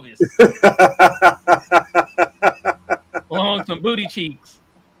pelvis. Along some booty cheeks.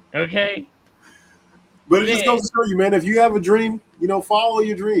 Okay? But it just goes to show you, man, if you have a dream, follow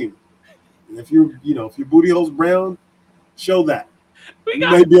your dream. And if your booty hole's brown, show that. You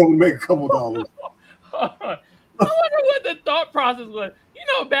may be able to make a couple dollars. I wonder what the thought process was.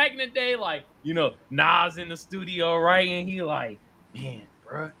 Back in the day, like, Nas in the studio, right? And he like, man,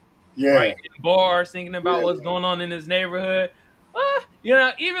 bro. Yeah. Right in bars, thinking about what's going on in his neighborhood.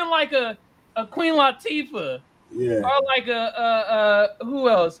 Even like a Queen Latifah. Yeah. Or like who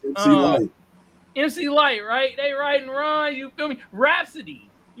else? MC Light, right? They write and run, you feel me? Rhapsody.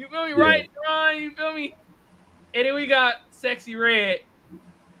 You feel me? Write and run, you feel me? And then we got Sexy Red.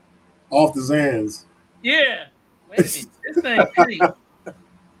 Off the Zans. Yeah. Wait a minute. This thing pretty.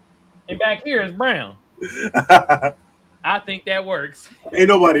 And back here is brown. I think that works. Ain't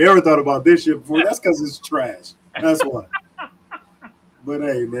nobody ever thought about this shit before. That's because it's trash. That's why. But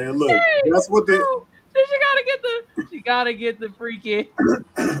hey, man, look, that's what she gotta get the freaky.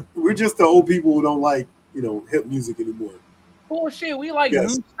 We're just the old people who don't like, hip music anymore. Bullshit, we like new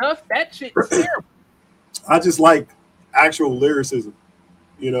stuff. That shit's terrible. I just like actual lyricism.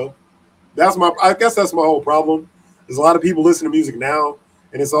 I guess that's my whole problem. There's a lot of people listen to music now,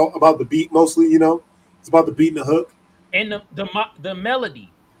 and it's all about the beat mostly. It's about the beat and the hook and the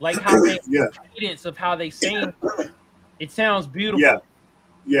melody. like how they Yeah. cadence of how they sing. It sounds beautiful. Yeah.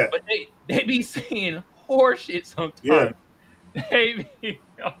 Yeah. But they be saying horseshit sometimes. Yeah. They be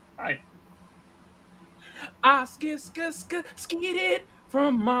like, I skid it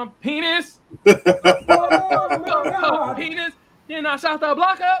from my penis. Penis. Then I shot the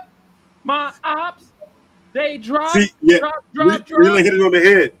block up. My ops, they drop, See, yeah, drop. really hit it on the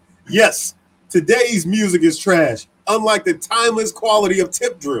head. Yes, today's music is trash, unlike the timeless quality of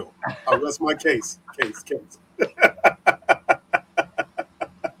Tip Drill. I rest my case. Yo,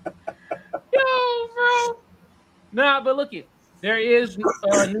 bro. Nah, but look it. There is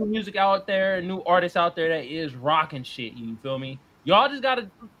new music out there, new artists out there that is rocking shit. You feel me? Y'all just gotta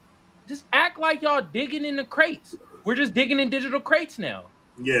just act like y'all digging in the crates. We're just digging in digital crates now.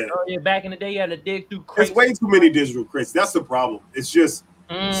 Yeah. Back in the day, you had to dig through crates. There's way too many digital crates. That's the problem. It's just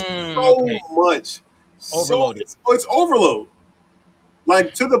so much. Overloaded. It's overload.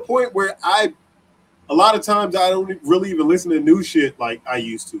 Like to the point where a lot of times I don't really even listen to new shit like I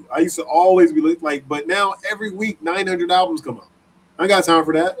used to. I used to always be like, but now every week 900 albums come out. I ain't got time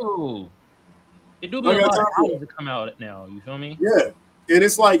for that. Ooh. It do be a lot of albums that come out now. You feel me? Yeah. And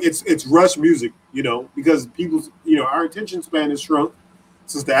it's like it's rush music, you know, because people's, you know, our attention span has shrunk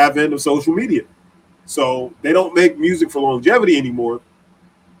since the advent of social media. So they don't make music for longevity anymore.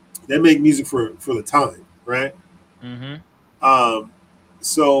 They make music for the time, right? Mm-hmm.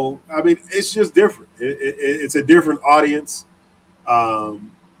 So I mean, it's just different. It's a different audience.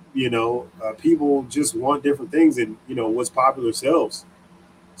 You know, people just want different things, and you know what's popular sells.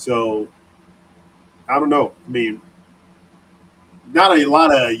 So I don't know. I mean, not a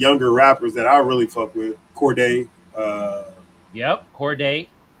lot of younger rappers that I really fuck with. Corday. Yep, Corday.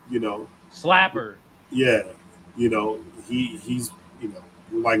 You know, Slapper. Yeah, you know he's you know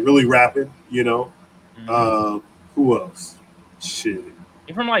like really rapping. You know, who else? Shit.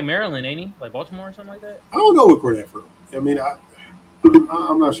 He's from like Maryland, ain't he? Like Baltimore or something like that? I don't know what Corday from. I mean,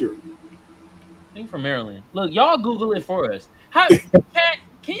 I'm not sure. I think from Maryland. Look, y'all Google it for us. How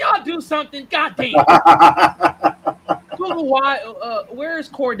can y'all do something? Goddamn. Google why. Where is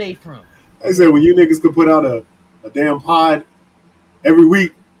Corday from? I said when you niggas could put out a damn pod every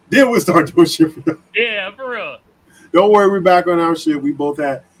week, then we'll start doing shit for them. Yeah, for real. Don't worry, we're back on our shit. We both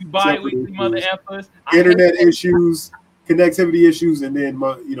had bi-weekly mother effers, internet issues, connectivity issues, and then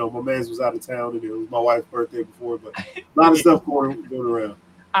my man's was out of town, and it was my wife's birthday before, but a lot of stuff going around.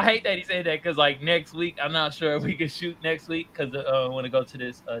 I hate that he said that because like next week, I'm not sure if we can shoot next week because I want to go to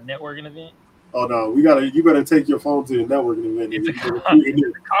this networking event. Oh no, you better take your phone to the networking event. It's a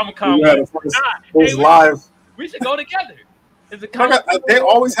Comic-Con. Live. We should go together. It's they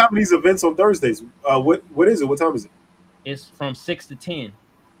always have these events on Thursdays. What is it? What time is it? It's from 6 to 10.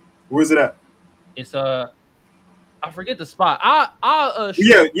 Where is it at? It's I forget the spot. I'll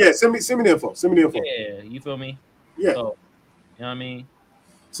yeah. Send me the info. Yeah, you feel me? Yeah. So, you know what I mean?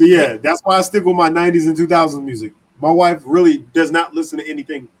 So yeah, that's why I stick with my 90s and 2000s music. My wife really does not listen to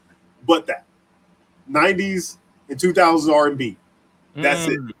anything but that. 90s and 2000s R&B. That's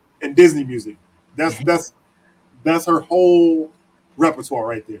it. And Disney music. That's her whole repertoire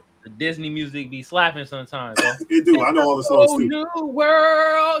right there. The Disney music be slapping sometimes. It do. I know all the songs too. New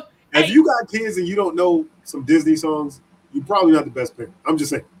world. If you got kids and you don't know some Disney songs, you're probably not the best parent. I'm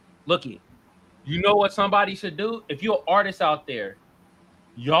just saying. Looky, you know what somebody should do? If you're an artist out there,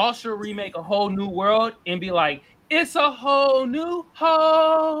 y'all should remake a whole new world and be like, it's a whole new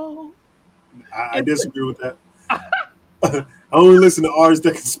hole. I disagree with that. I only listen to artists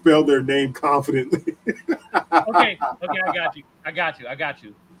that can spell their name confidently. Okay, I got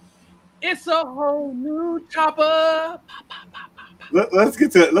you. It's a whole new chopper. Let's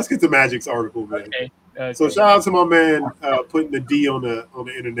get to Magic's article, man. Okay. So shout out to my man putting the D on the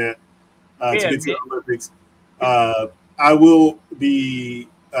internet to get to the Olympics. I will be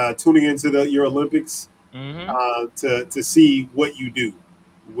tuning into your Olympics to see what you do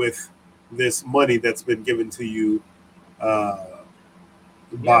with this money that's been given to you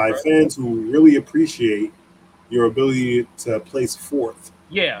by fans who really appreciate your ability to place fourth.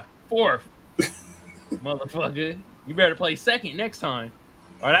 Yeah, fourth. Motherfucker. You better play second next time.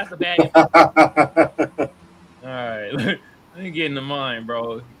 Or that's a bad. All right. Let me get in the mind,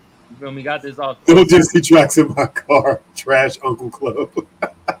 bro. You feel me? Got this off. No Disney tracks in my car. Trash Uncle Club.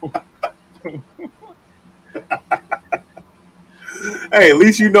 Hey, at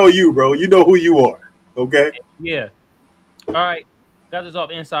least you know you, bro. You know who you are. Okay? Yeah. All right. Got this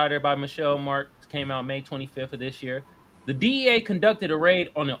off Insider by Michelle Marks. Came out May 25th of this year. The DEA conducted a raid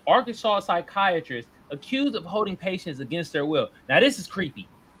on an Arkansas psychiatrist accused of holding patients against their will. Now, this is creepy.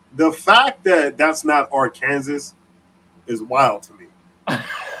 The fact that that's not Arkansas is wild to me.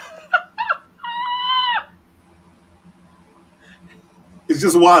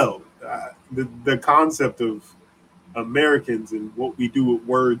 just wild. The concept of Americans and what we do with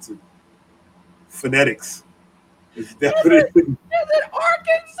words and phonetics is definitely Is it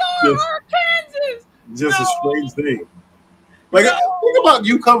Arkansas or Kansas? just No. a strange thing. Like, think about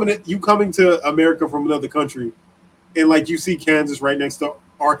you coming to America from another country, and like you see Kansas right next to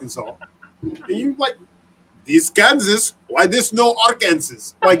Arkansas, and you like, this Kansas, why there's no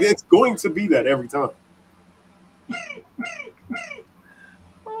Arkansas? Like, it's going to be that every time.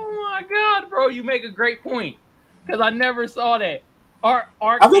 Oh my God, bro, you make a great point because I never saw that. I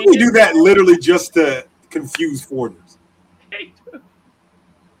think we do that literally just to confuse foreigners.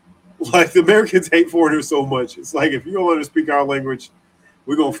 Like, the Americans hate foreigners so much. It's like, if you don't want to speak our language,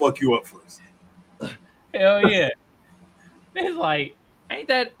 we're gonna fuck you up first. Hell yeah. It's like, ain't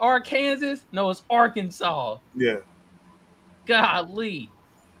that Arkansas? No, it's Arkansas. Yeah. Golly.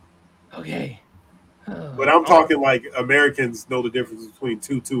 Okay. But I'm talking like Americans know the difference between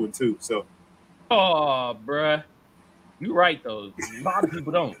 2, 2, and 2. So. Oh, bruh. You're right, though. A lot of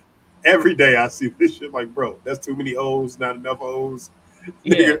people don't. Every day I see this shit like, bro, that's too many O's, not enough O's.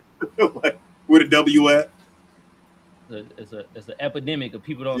 Yeah. Like, where the W at? It's an epidemic of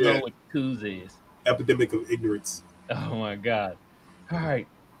people don't know what twos is. Epidemic of ignorance. Oh, my God. All right.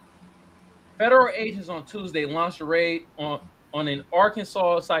 Federal agents on Tuesday launched a raid on an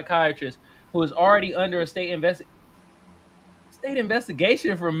Arkansas psychiatrist who is already under a state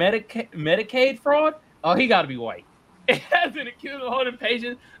investigation for Medicaid fraud. Oh, he got to be white. It has been accused of holding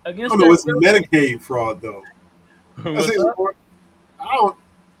patients against. Oh no, it's Medicaid fraud though. I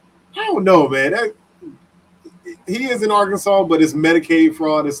don't know, man. He is in Arkansas, but it's Medicaid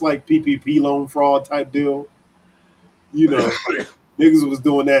fraud. It's like PPP loan fraud type deal. You know, niggas was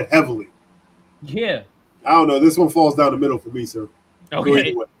doing that heavily. Yeah. I don't know. This one falls down the middle for me, sir.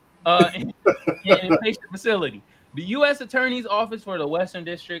 Okay. In patient facility. The U.S. Attorney's Office for the Western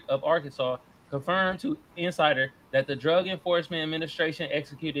District of Arkansas confirmed to Insider that the Drug Enforcement Administration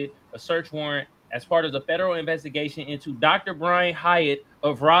executed a search warrant as part of the federal investigation into Dr. Brian Hyatt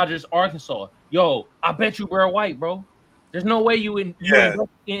of Rogers, Arkansas. Yo, I bet you we're white, bro. There's no way you in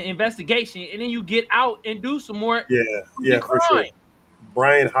investigation and then you get out and do some more. Yeah, for sure.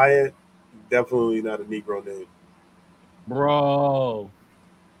 Brian Hyatt, definitely not a Negro name. Bro.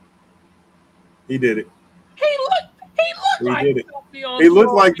 He did it. He looked like did it. He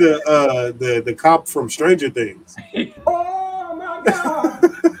looked like the cop from Stranger Things. Oh my God!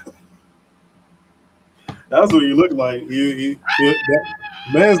 That's what he looked like.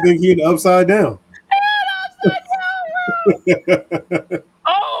 Man's think he in the upside down.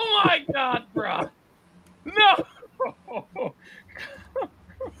 Oh my God, bro! No,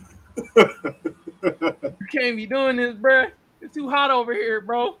 you can't be doing this, bro. It's too hot over here,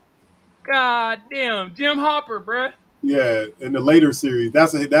 bro. God damn, Jim Hopper, bro. Yeah, in the later series,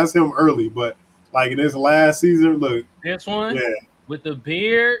 that's him early, but like in this last season, look, this one, with the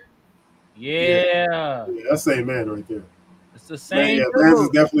beard, yeah, that's the same man right there. It's the same. Man, Lance is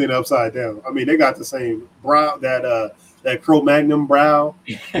definitely an upside down. I mean, they got the same brow, that Cro-Magnon brow.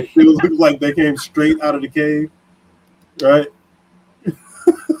 It looks like they came straight out of the cave, right? He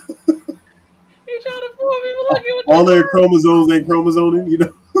trying to fool me. Look at all their chromosomes ain't chromosoming, you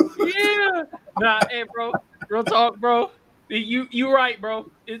know. Yeah. Nah, hey, bro. Real talk, bro. You right,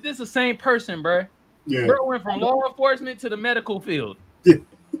 bro. Is this the same person, bro? Yeah. Bro went from law enforcement to the medical field. Yeah.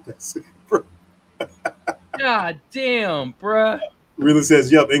 That's it, bro. God damn, bro. Really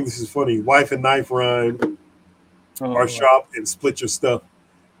says, "Yup, English is funny. Wife and knife rhyme. Our shop and split your stuff.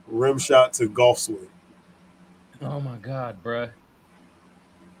 Rim shot to golf swing." Oh my God, bro.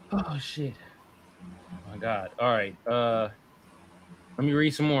 Oh shit. Oh my God. All right. Let me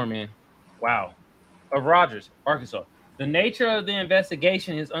read some more, man. Wow. Of Rogers, Arkansas. The nature of the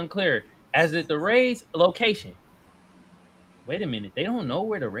investigation is unclear, as is the raid's location. Wait a minute. They don't know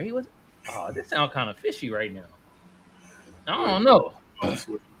where the raid was? Oh, this sounds kind of fishy right now. I don't know.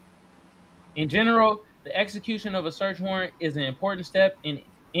 In general, the execution of a search warrant is an important step in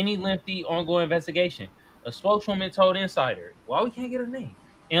any lengthy ongoing investigation. A spokeswoman told Insider, why we can't get her name?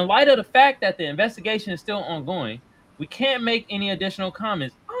 In light of the fact that the investigation is still ongoing, we can't make any additional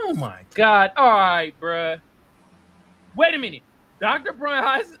comments. Oh my God. All right, bruh. Wait a minute. Dr.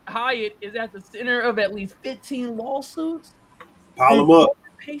 Brian Hyatt is at the center of at least 15 lawsuits. Pile them up.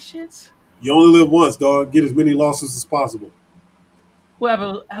 Patients. You only live once, dog. Get as many lawsuits as possible.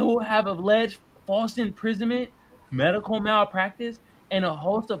 Who have alleged false imprisonment, medical malpractice, and a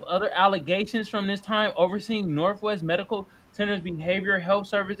host of other allegations from this time overseeing Northwest Medical Center's Behavioral Health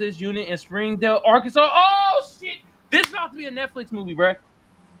Services unit in Springdale, Arkansas. Oh shit! This is about to be a Netflix movie, bro.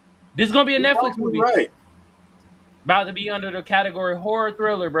 This is gonna be a Netflix movie. Right. About to be under the category horror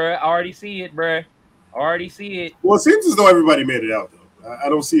thriller, bro. I already see it, bro. Already see it. Well, it seems as though everybody made it out though. I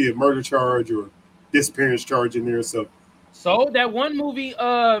don't see a murder charge or disappearance charge in there. So That one movie,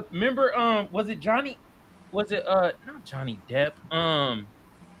 remember, was it Johnny? Was it not Johnny Depp?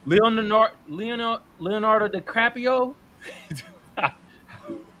 Leonardo DiCaprio.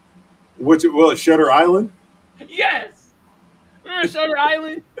 Shutter Island? Yes. Remember Shutter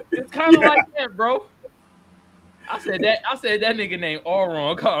Island? It's kind of Yeah. like that, bro. I said that nigga name all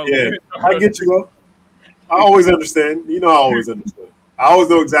wrong. Yeah, I get you, bro. I always understand. You know, I always understand. I always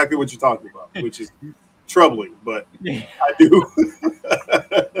know exactly what you're talking about, which is troubling, but Yeah. I do. Come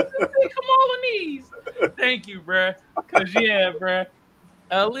on, knees. Thank you, bruh. Because, yeah, bruh.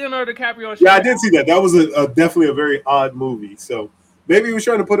 Leonardo DiCaprio. Yeah, I did see that. That was definitely a very odd movie. So maybe he was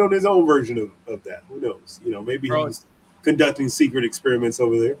trying to put on his own version of that. Who knows? You know, maybe he was conducting secret experiments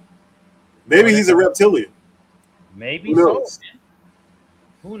over there. Maybe he's a reptilian. Maybe so, man.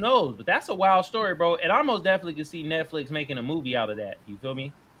 Who knows? But that's a wild story, bro. And I most definitely could see Netflix making a movie out of that. You feel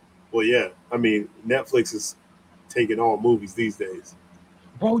me? Well, yeah. I mean, Netflix is taking all movies these days.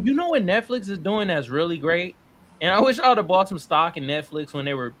 Bro, you know what Netflix is doing that's really great? And I wish I would have bought some stock in Netflix when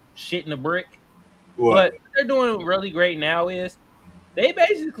they were shitting the brick. What? But what they're doing really great now is they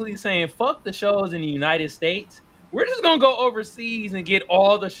basically saying, fuck the shows in the United States. We're just going to go overseas and get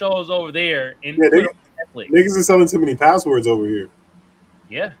all the shows over there and put them on Netflix. Niggas are selling too many passwords over here.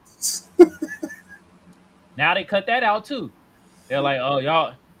 Yeah. Now they cut that out too. They're like, oh,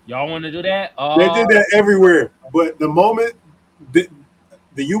 y'all want to do that? They did that everywhere. But the moment the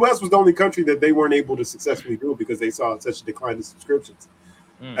U.S. was the only country that they weren't able to successfully do it because they saw such a decline in subscriptions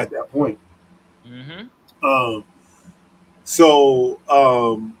at that point. Mm-hmm.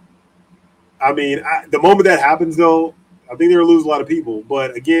 I mean, the moment that happens, though, I think they're gonna lose a lot of people.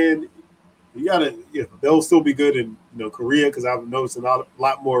 But again, you gotta, they'll still be good in Korea because I've noticed a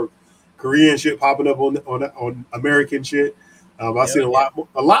lot more Korean shit popping up on American shit. I've seen a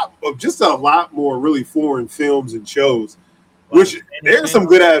lot more really foreign films and shows, which there's some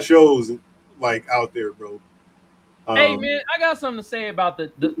good ass shows like out there, bro. Hey man, I got something to say about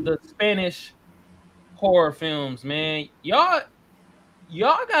the Spanish horror films, man. Y'all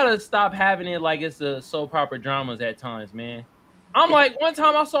gotta stop having it like it's a soap opera dramas at times, man. I'm like, one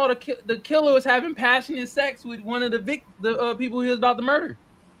time I saw the killer was having passionate sex with one of the people he was about to murder.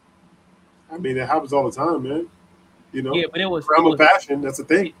 I mean, it happens all the time, man. Yeah, but it was crime of passion. That's a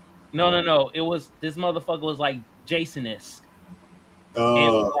thing. No. It was this motherfucker was like Jason-esque. It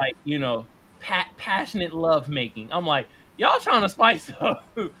was like passionate love making. I'm like, y'all trying to spice up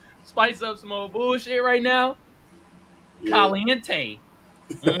some old bullshit right now. Yeah. Caliente.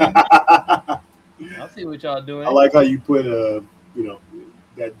 Mm-hmm. I'll see what y'all doing. I like how you put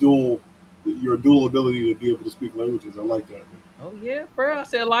that your dual ability to be able to speak languages. I like that. Oh yeah, bro. I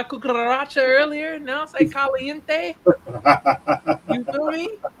said la cucaracha earlier. Now I say caliente. You feel me?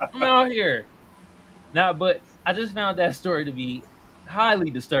 I'm out here. Now, but I just found that story to be highly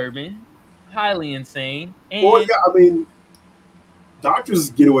disturbing, highly insane. And well, yeah, I mean,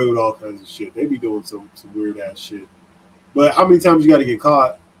 doctors get away with all kinds of shit. They be doing some weird ass shit. But how many times you got to get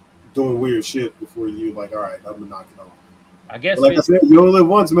caught doing weird shit before you like, all right, I'm gonna knock it off? I guess. But like I said, you only live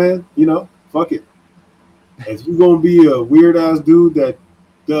once, man. Fuck it. If you gonna be a weird ass dude that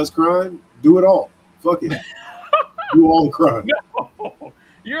does crime, do it all. Fuck it. Do all the crime. No,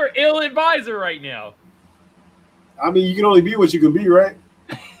 you're an ill advisor right now. I mean, you can only be what you can be, right?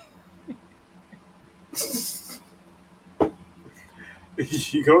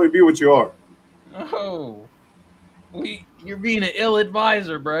 You can only be what you are. Oh, you're being an ill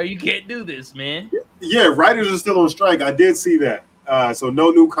advisor, bro. You can't do this, man. Yeah, writers are still on strike. I did see that. So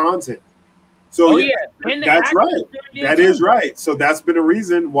no new content. So that's right. That is right. So that's been a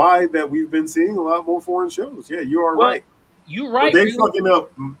reason why that we've been seeing a lot more foreign shows. Yeah, you are right. You're right. But they fucking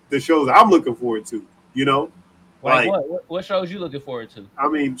up the shows I'm looking forward to. Like what shows you looking forward to? I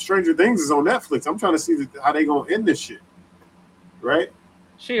mean, Stranger Things is on Netflix. I'm trying to see how they gonna end this shit. Right?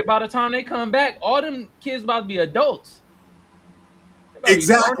 Shit, by the time they come back, all them kids about to be adults.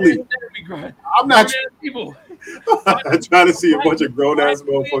 Exactly. I'm not people. I'm trying to see a bunch of grown ass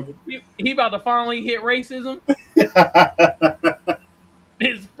motherfuckers. He about to finally hit racism.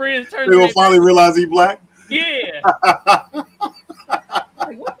 His friends turn. They gonna finally realize he black. Yeah. Like,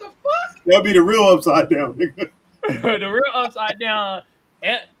 what the fuck? That'll be the real upside down, nigga. The real upside down.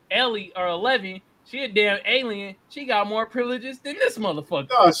 Ellie or 11. She a damn alien. She got more privileges than this motherfucker.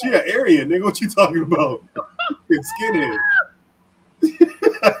 No, she an Aryan, nigga. What you talking about? It's skinhead.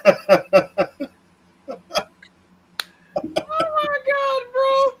 Oh my god,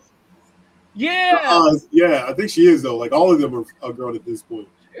 bro! Yeah, I think think she is though. Like all of them are grown at this point.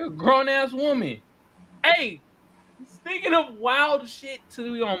 You're a grown ass woman. Hey, speaking of wild shit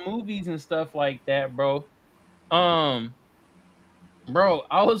too on movies and stuff like that, bro. Bro,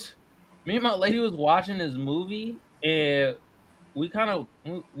 me and my lady was watching this movie, and we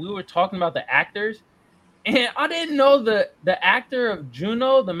were talking about the actors, and I didn't know the actor of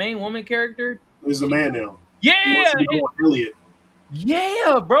Juno, the main woman character. There's a man now. Yeah, Elliot.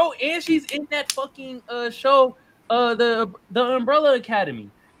 yeah, bro, and she's in that fucking show, the Umbrella Academy.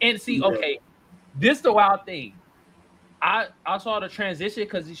 And see, okay, this the wild thing. I saw the transition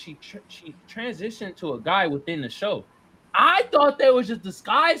because she transitioned to a guy within the show. I thought they was just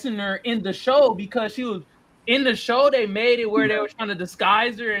disguising her in the show because she was in the show. They made it where they were trying to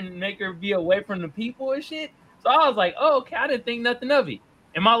disguise her and make her be away from the people and shit. So I was like, oh, okay, I didn't think nothing of it.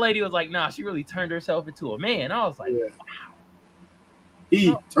 And my lady was like, nah, she really turned herself into a man. I was like, wow.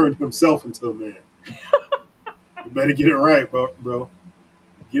 He turned himself into a man. You better get it right, bro.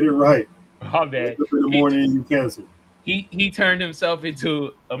 Get it right. Oh, man. Wake up in the morning and you cancel. He turned himself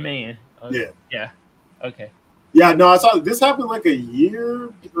into a man. Yeah. Okay. Yeah, no, I saw this happened like a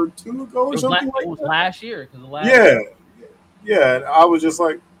year or two ago or something like that. It was last year. Yeah. And I was just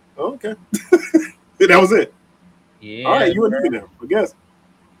like, oh, okay. That was it. Yeah. All right, you and me now, I guess.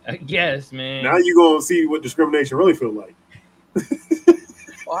 I guess, man. Now you gonna see what discrimination really feel like.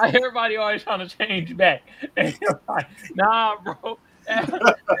 Why everybody always trying to change back? Nah, bro. I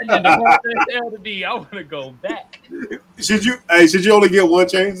want to go back. Should you only get one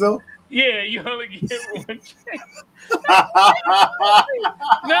change though? Yeah, you only get one change. Nah,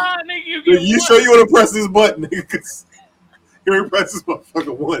 nigga, you get you one. sure you want to press this button, nigga? Because you only press this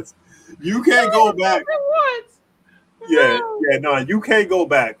motherfucker once. You can't go back. Once. Yeah, no, you can't go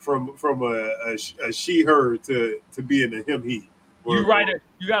back from a she her to being a him he. You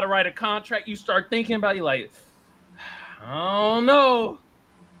got to write a contract. You start thinking about it, you like, I don't know.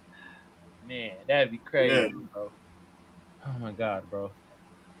 Man, that'd be crazy, bro. Oh my god, bro.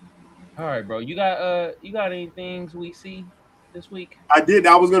 All right, bro. You got any things we see this week? I did.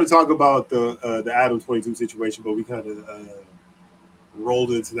 I was going to talk about the Adam 22 situation, but we kind of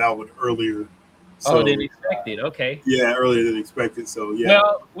rolled into that one earlier. So, than expected. Okay. Yeah, earlier than expected. So yeah.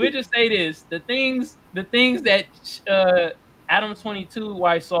 Well, we'll just say this: the things that Adam 22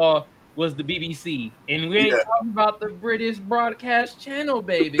 wife saw was the BBC, and we ain't talking about the British broadcast channel,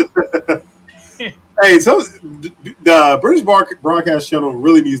 baby. Hey, so the British broadcast channel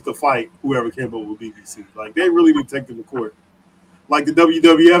really needs to fight whoever came up with BBC. Like they really need to take them to court, like the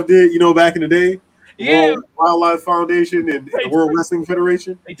WWF did, back in the day. Yeah, World Wildlife Foundation and the World Wrestling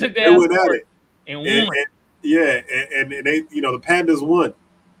Federation. They took that. They went at it. And won. And they, the Pandas won.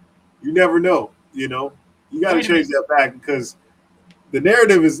 You never know, You got to change that back because the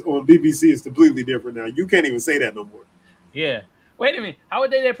narrative is on BBC is completely different now. You can't even say that no more. Yeah. Wait a minute. How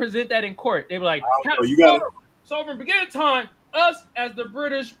would they present that in court? They were like, so from beginning of time, us as the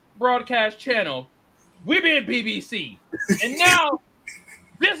British broadcast channel, we've been BBC, and now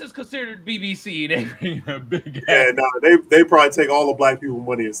this is considered BBC. They bring a big they probably take all the black people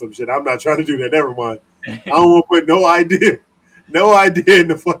money and some shit. I'm not trying to do that. Never mind. I don't want to put no idea in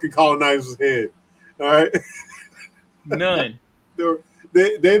the fucking colonizer's head. All right, none.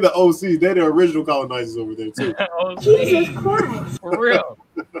 They the OCs. They're the original colonizers over there too. Jesus Christ, for real.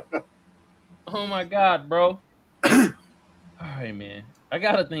 Oh my god, bro. All right, man. I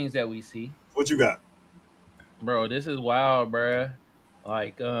got the things that we see. What you got, bro? This is wild, bro.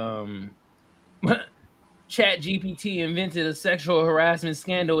 Like, ChatGPT invented a sexual harassment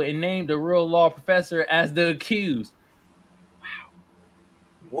scandal and named a real law professor as the accused. Wow.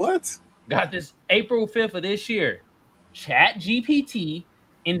 What? Got this April 5th of this year. ChatGPT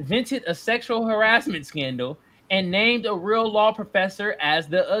invented a sexual harassment scandal and named a real law professor as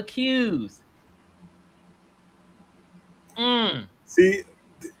the accused. See,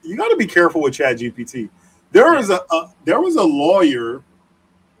 you got to be careful with ChatGPT. There was a lawyer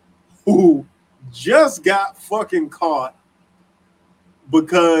who just got fucking caught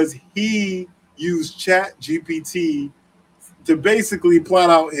because he used ChatGPT to basically plot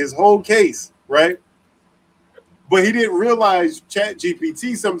out his whole case, right? But he didn't realize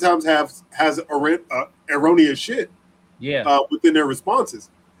ChatGPT sometimes has erroneous shit within their responses.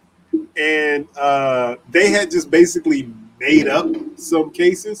 And they had just basically made up some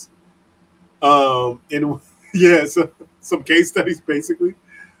cases. Some case studies basically.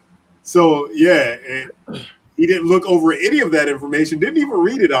 So yeah, and he didn't look over any of that information, didn't even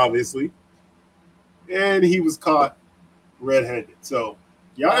read it, obviously. And he was caught red-handed. So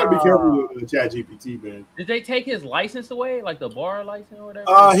Y'all gotta be careful with ChatGPT, man. Did they take his license away, like the bar license or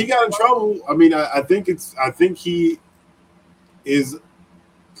whatever? He got in trouble. I mean, I think he is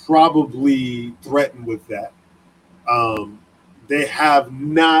probably threatened with that. They have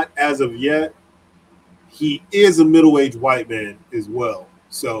not as of yet. He is a middle-aged white man as well,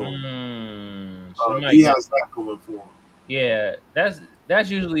 so he has that going for him. Yeah, that's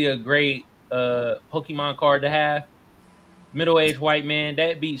usually a great Pokemon card to have. Middle-aged white man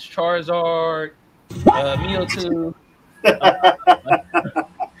that beats Charizard, Mewtwo.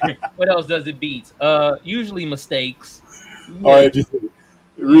 What else does it beat? Usually mistakes. Yeah. All right,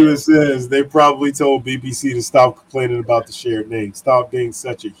 Rita says they probably told BBC to stop complaining about the shared name. Stop being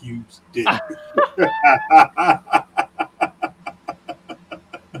such a huge dick.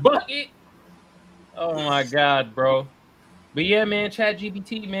 Bucket. Oh my god, bro. But yeah, man,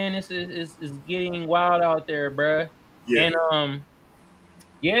 ChatGPT, man, this is getting wild out there, bro. Yeah. And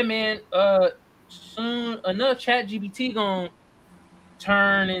yeah, man, soon enough, ChatGPT gonna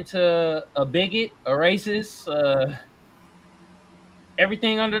turn into a bigot, a racist,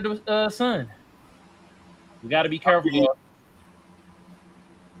 everything under the sun. We got to be careful.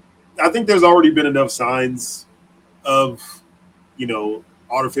 I think there's already been enough signs of,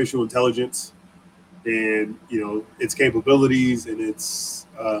 artificial intelligence and its capabilities and its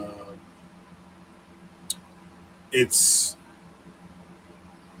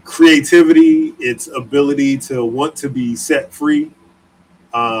creativity, its ability to want to be set free.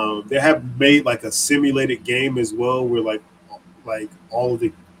 They have made like a simulated game as well, where like all of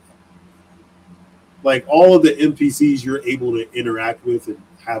the NPCs you're able to interact with and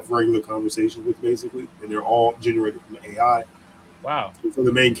have regular conversations with, basically, and they're all generated from AI. Wow. So for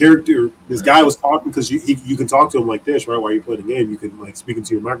the main character, this guy was talking because you can talk to him like this, right? While you play the game, you can like speak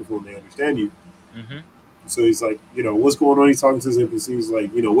into your microphone, they understand you. Mm-hmm. So he's like, what's going on? He's talking to his NPC. He's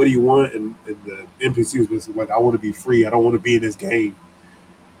like, what do you want? And the NPC was basically like, I want to be free. I don't want to be in this game.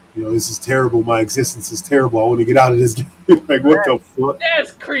 This is terrible. My existence is terrible. I want to get out of this game. Like, what the fuck?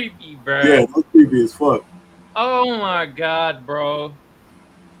 That's creepy, bro. Yeah, that's creepy as fuck. Oh my god, bro.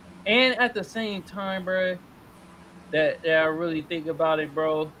 And at the same time, bro, that I really think about it,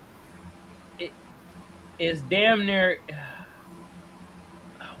 bro, it's damn near.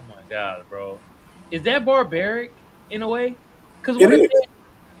 Oh my god, bro, is that barbaric in a way? Because what if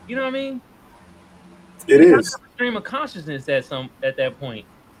you know what I mean? It is a stream of consciousness at that point.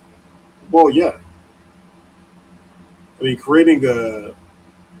 Well, yeah. I mean, creating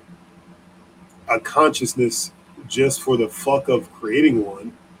a consciousness just for the fuck of creating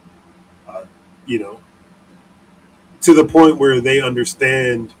one, to the point where they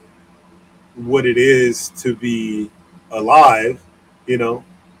understand what it is to be alive, and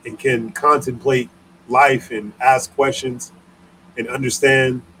can contemplate life and ask questions and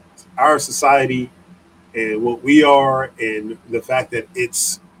understand our society and what we are and the fact that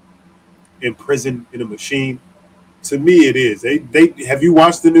it's imprisoned in a machine. To me, it is. They have you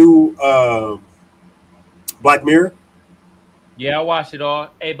watched the new Black Mirror? Yeah, I watched it all.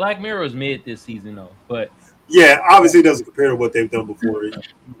 Hey, Black Mirror was mid this season though, but yeah, obviously it doesn't compare to what they've done before.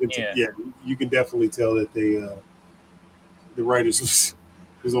 You can definitely tell that the writers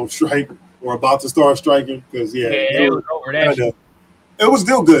was on strike or about to start striking because it was over that. It was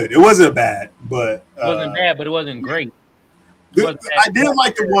still good. It wasn't bad, but it wasn't bad, but it wasn't great. I did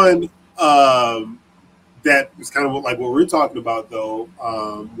like the one that was kind of like what we're talking about though,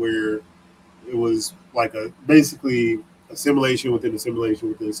 where it was like basically a simulation within a simulation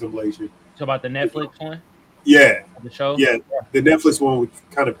within a simulation. So about the Netflix one? Yeah. The show? Yeah. The Netflix one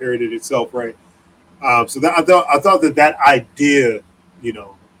kind of parodied itself, right? So that I thought that idea,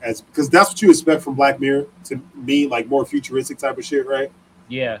 because that's what you expect from Black Mirror to me, like more futuristic type of shit, right?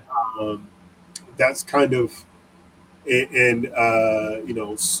 Yeah. That's kind of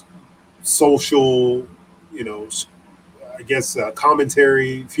social, I guess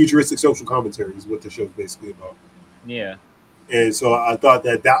commentary, futuristic social commentary is what the show's basically about. Yeah. And so I thought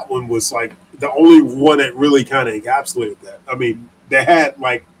that one was like the only one that really kind of encapsulated that. I mean, they had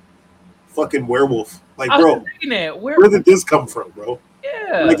like fucking werewolf. Like, bro, where did this come from, bro?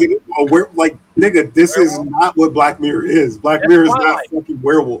 Yeah. Like, nigga, this is not what Black Mirror is. Black Mirror is not fucking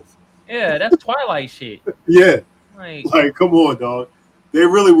werewolf. Yeah, that's Twilight shit. Yeah. Like, come on, dog. They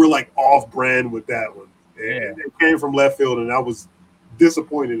really were like off brand with that one. And it came from left field, and I was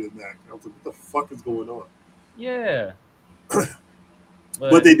disappointed in that. I was like, what the fuck is going on? Yeah.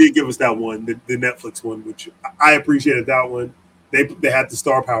 But they did give us that one, the Netflix one, which I appreciated that one. They had the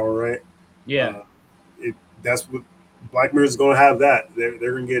star power, right? Yeah. That's what Black Mirror is going to have. That they're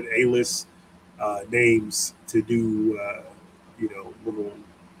going to get A-list names to do, little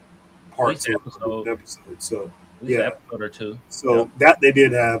At parts least of episode. an episode. So At least yeah. an episode or two. So that they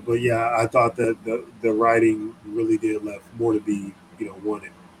did have, but yeah, I thought that the writing really did left more to be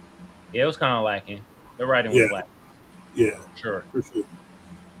wanted. Yeah, it was kind of lacking. The writing Yeah. was lacking. Yeah, Sure. for sure.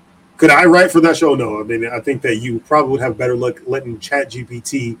 Could I write for that show? No. I mean, I think that you probably would have better luck letting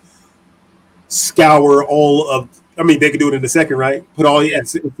ChatGPT scour all of. I mean, they could do it in a second, right? Put all and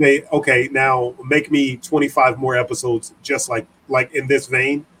say, okay, now make me 25 more episodes, just like in this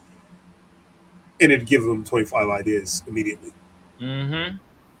vein, and it'd give them 25 ideas immediately. Mm-hmm.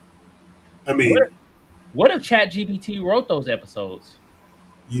 I mean, what if ChatGPT wrote those episodes?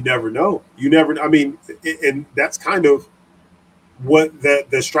 you never know. You never. I mean, and that's kind of what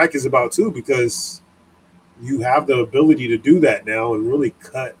the strike is about too, because you have the ability to do that now and really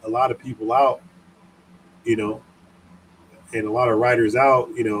cut a lot of people out, and a lot of writers out,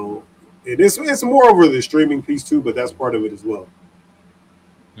 and it's more over the streaming piece too, but that's part of it as well.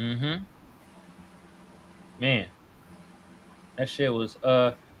 Mm-hmm. Man, that shit was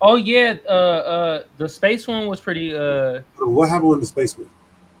oh yeah, the space one was pretty What happened with the space one?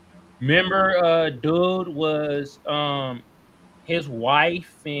 Remember dude was his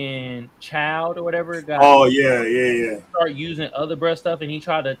wife and child or whatever got start using other breast stuff, and he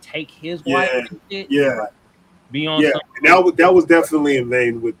tried to take his wife and shit. Be on some, and that was definitely in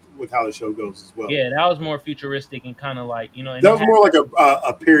vein with how the show goes as well. Yeah, that was more futuristic and kind of like and that was more like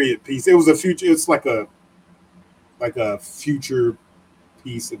a period piece. It was a future. It's like a future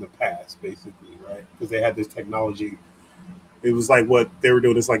piece in the past, basically, right? Because they had this technology. It was like what they were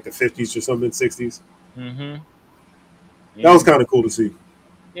doing. It's like the 50s or something, 60s. Mm-hmm. Yeah. That was kind of cool to see.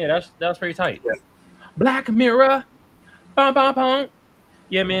 Yeah, that's pretty tight. Yeah. Black Mirror. Bum, bum, bum.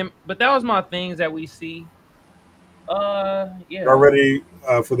 Yeah, man. But that was my things that we see. Yeah. Y'all ready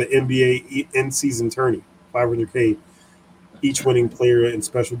for the NBA end season tourney? $500K each winning player in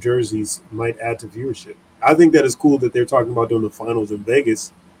special jerseys might add to viewership. I think that is cool that they're talking about doing the finals in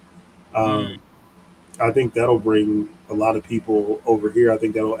Vegas. I think that'll bring a lot of people over here. I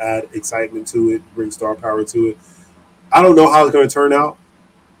think that'll add excitement to it, bring star power to it. I don't know how it's going to turn out.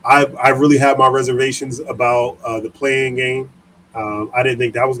 I really have my reservations about the playing game. I didn't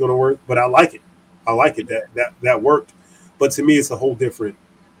think that was going to work, but I like it. I like it that worked. But to me, it's a whole different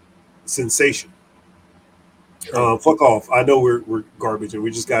sensation. Fuck off. I know we're garbage, and we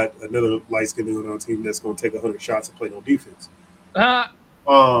just got another light skinned dude on our team that's going to take 100 shots and play no defense.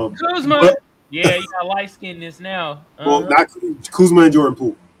 Kuzma. Yeah, you got light skinnedness now. Well, not Kuzma and Jordan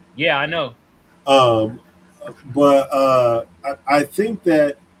Poole. Yeah, I know. But I think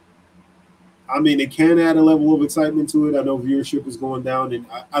that, I mean, it can add a level of excitement to it. I know viewership is going down, and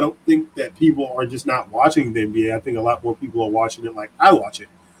I don't think that people are just not watching the NBA. I think a lot more people are watching it like I watch it.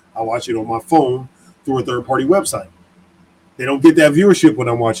 I watch it on my phone through a third-party website. They don't get that viewership when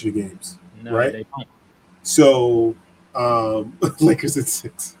I'm watching the games, right? They don't. So, Lakers at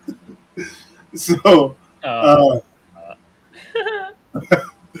 6. So,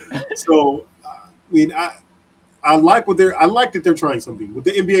 so I mean, I like that they're trying something. What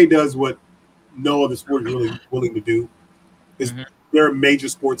the NBA does, what no other sport is really willing to do, is they're a major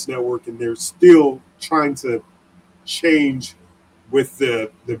sports network, and they're still trying to change with the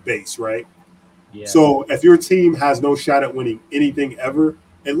base, right? Yeah. So if your team has no shot at winning anything ever,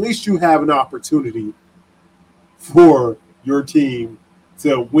 at least you have an opportunity for your team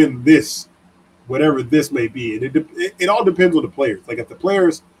to win this, whatever this may be. And it all depends on the players. Like if the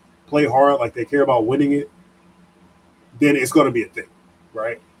players play hard, like they care about winning it, then it's going to be a thing,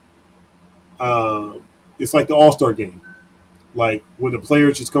 right? It's like the All-Star game. Like when the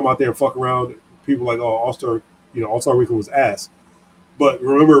players just come out there and fuck around, people are like, oh, All-Star Weekend was ass. But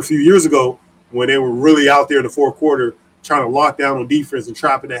remember a few years ago when they were really out there in the fourth quarter trying to lock down on defense and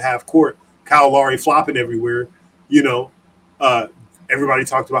trapping at half court, Kyle Lowry flopping everywhere, everybody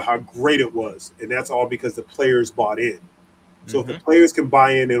talked about how great it was. And that's all because the players bought in. So if the players can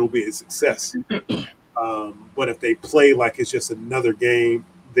buy in, it'll be a success. But if they play like it's just another game,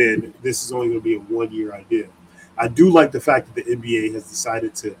 then this is only going to be a one-year idea. I do like the fact that the NBA has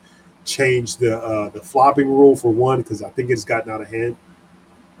decided to change the flopping rule for one, because I think it's gotten out of hand.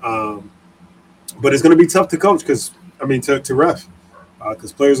 But it's going to be tough to coach to ref,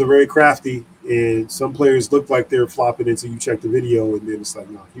 because players are very crafty, and some players look like they're flopping until you check the video, and then it's like,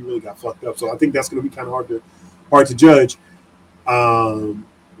 no, he really got fucked up. So I think that's going to be kind of hard to judge.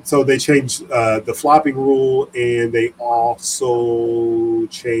 So they changed the flopping rule, and they also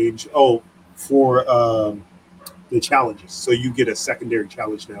changed for the challenges. So you get a secondary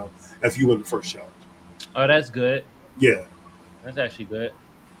challenge now if you win the first challenge. Oh, that's good. Yeah, that's actually good.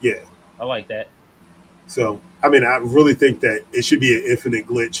 Yeah, I like that. So, I mean, I really think that it should be an infinite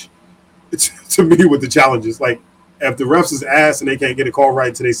glitch to me with the challenges. Like, if the refs is ass and they can't get a call right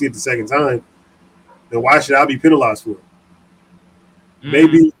until they see it the second time, then why should I be penalized for it?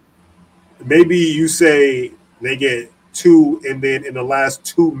 Maybe you say they get 2, and then in the last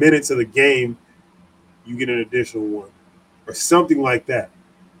 2 minutes of the game, you get an additional 1, or something like that.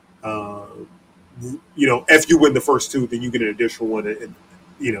 If you win the first 2, then you get an additional 1, and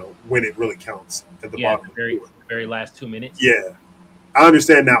when it really counts at the bottom. The very last 2 minutes. Yeah. I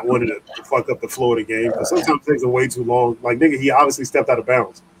understand not wanting to fuck up the flow of the game, but sometimes it takes way too long. Like, nigga, he obviously stepped out of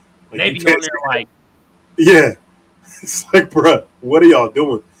bounds. Like, they be on there like, yeah. It's like, bruh, what are y'all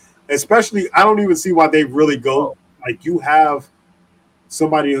doing? Especially, I don't even see why they really go. Like, you have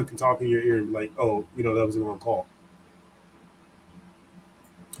somebody who can talk in your ear and like, oh, that was the wrong call.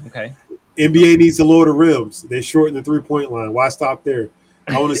 Okay. NBA needs to lower the rims. They shorten the 3-point line. Why stop there?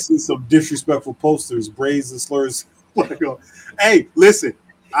 I want to see some disrespectful posters, braids and slurs. Hey, listen,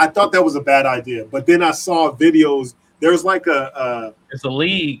 I thought that was a bad idea, but then I saw videos. There's like it's a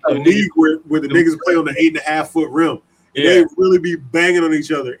league where the niggas play on the 8.5-foot rim. And they really be banging on each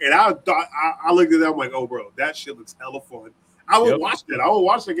other. And I thought I looked at that, I'm like, oh, bro, that shit looks hella fun. I would watch that. I would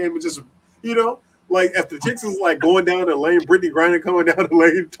watch the game and just, like if the chicks is like going down the lane, Brittany Griner coming down the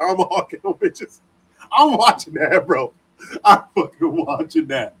lane, tomahawking on bitches. I'm watching that, bro. I'm fucking watching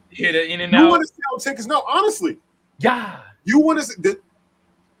that. Hit it in and out. You want to see how tickets? No, honestly. Yeah. You want to see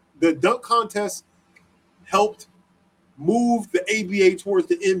the dunk contest helped move the ABA towards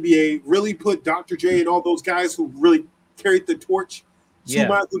the NBA, really put Dr. J and all those guys who really carried the torch to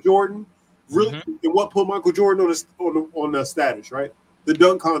Michael Jordan. Really, and what put Michael Jordan on the status, right? The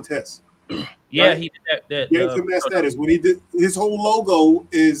dunk contest. Yeah, right? he did that. Gave him that status. When he did, his whole logo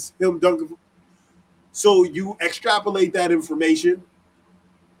is him dunking. So you extrapolate that information,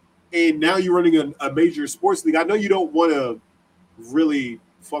 and now you're running a major sports league. I know you don't want to really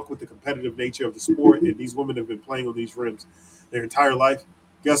fuck with the competitive nature of the sport, and these women have been playing on these rims their entire life.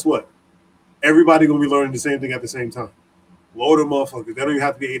 Guess what? Everybody gonna be learning the same thing at the same time. Load them motherfuckers. They don't even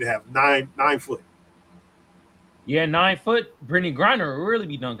have to be 8.5, 9 foot. Yeah, 9 foot. Brittany Griner will really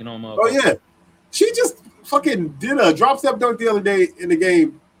be dunking on motherfuckers. Oh yeah, she just fucking did a drop step dunk the other day in the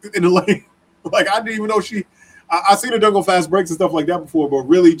game in the lane. Like, I didn't even know I seen her dunk on fast breaks and stuff like that before, but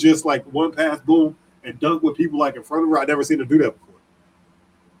really just like one pass, boom, and dunk with people like in front of her. I never seen her do that before.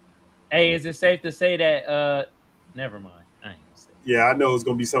 Hey, is it safe to say that? Never mind. I ain't gonna say. Yeah, I know it's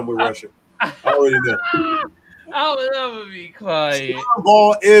gonna be something with Russia. I already know. I would never be quiet. Slam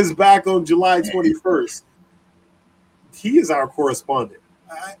Ball is back on July 21st. He is our correspondent.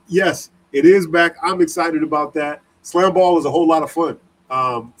 Yes, it is back. I'm excited about that. Slam Ball is a whole lot of fun.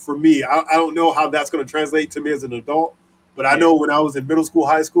 For me, I don't know how that's going to translate to me as an adult, but I know when I was in middle school,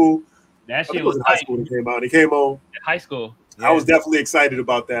 high school, that shit was in high school. It came on. High school. Yeah. I was definitely excited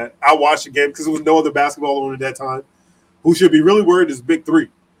about that. I watched the game because there was no other basketball on at that time. Who should be really worried is Big Three,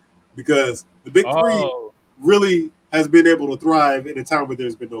 because the Big Three really has been able to thrive in a time where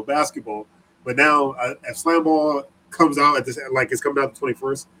there's been no basketball. But now, if Slam Ball comes out at it's coming out the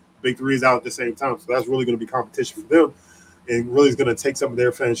 21st, Big Three is out at the same time, so that's really going to be competition for them. And really is going to take some of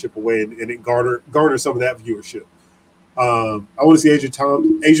their fanship away and garner some of that viewership. I want to see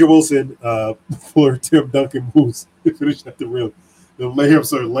Asia Wilson for Tim Duncan moves finish at the rim. The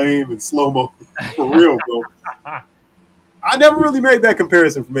layups are lame and slow-mo. For real, bro. I never really made that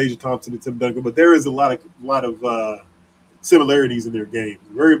comparison from Asia Thompson to Tim Duncan, but there is a lot of similarities in their games.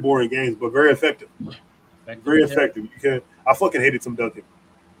 Very boring games, but very effective. Very effective. I fucking hated Tim Duncan.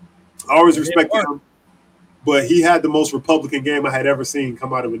 I always respected him. But he had the most Republican game I had ever seen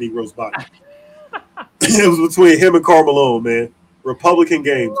come out of a Negro's body. It was between him and Karl Malone, man. Republican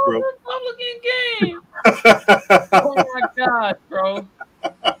games, bro. Republican game. Oh my God, bro.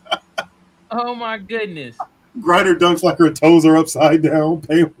 Oh my goodness. Griner dunks like her toes are upside down.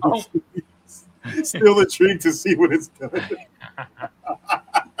 Painful. Still intrigued to see what it's done.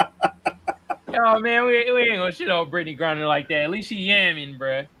 Oh man, we ain't gonna shit on Brittany Griner like that. At least she yamming,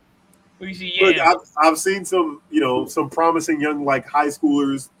 bro. Look, I've seen some promising young like high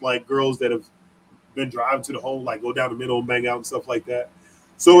schoolers, like girls that have been driving to the hole, like go down the middle and bang out and stuff like that.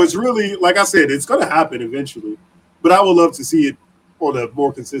 So it's really, like I said, it's going to happen eventually. But I would love to see it on a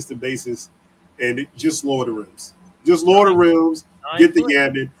more consistent basis and just lower the rims. Just lower the rims, get the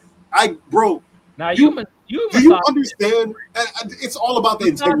yamming. Bro, now do you understand? It's all about the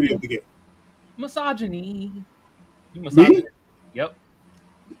integrity of the game. Misogyny. You misogynist. Yep.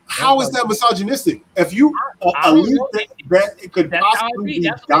 How is that misogynistic? If you a league that could possibly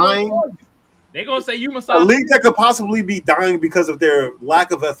be dying, they're gonna say you a misogynist. league that could possibly be dying because of their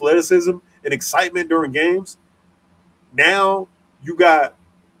lack of athleticism, and excitement during games. Now you got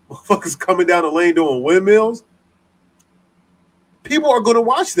motherfuckers coming down the lane doing windmills. People are going to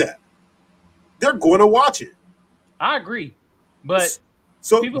watch that. They're going to watch it. I agree, but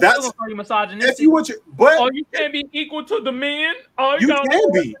so people that's still gonna call you misogynistic. if you want your, but oh, you can't be equal to the men. Oh, you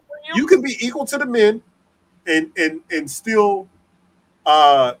can be. You can be equal to the men, and still,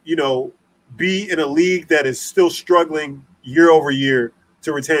 be in a league that is still struggling year over year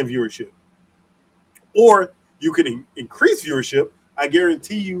to retain viewership. Or you can increase viewership. I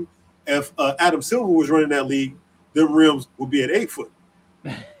guarantee you, if Adam Silver was running that league, them rims would be at 8 foot.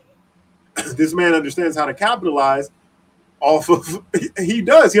 This man understands how to capitalize off of. He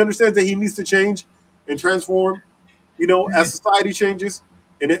does. He understands that he needs to change and transform. As society changes,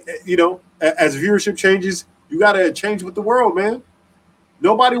 and as viewership changes, you got to change with the world, man.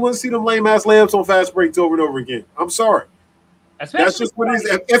 Nobody wants to see them lame ass layups on fast breaks over and over again. I'm sorry. That's just what it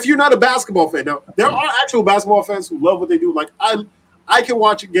is. If you're not a basketball fan, now there are actual basketball fans who love what they do. Like I can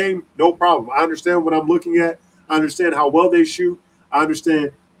watch a game, no problem. I understand what I'm looking at. I understand how well they shoot. I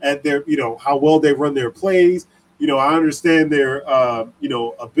understand at their, how well they run their plays. I understand their,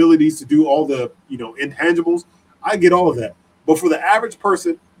 abilities to do all the, intangibles. I get all of that. But for the average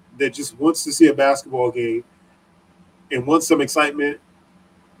person that just wants to see a basketball game and wants some excitement,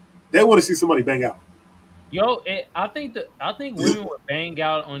 they want to see somebody bang out. Yo, I think women would bang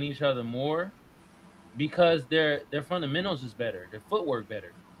out on each other more because their fundamentals is better, their footwork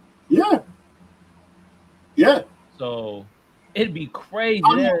better. Yeah. Yeah. So it'd be crazy.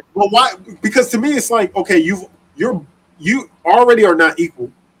 Well, why? Because to me, it's like, okay, you already are not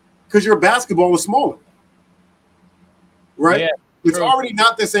equal because your basketball is smaller, right? Yeah, it's already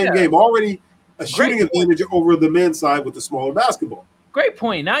not the same game. Already a shooting advantage over the men's side with the smaller basketball. Great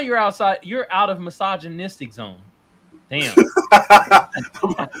point. Now you're outside. You're out of misogynistic zone. Damn.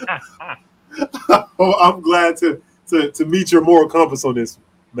 Oh, I'm glad to meet your moral compass on this,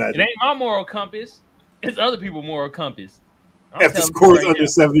 Magic. It ain't my moral compass. It's other people's moral compass. If the score is under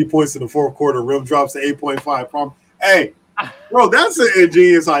 70 points in the fourth quarter, rim drops to 8.5. Problem. Hey, bro, that's an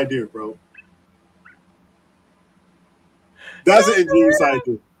ingenious idea, bro. That's an ingenious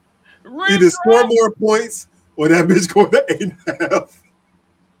idea. Either score more points or that bitch go to 8.5.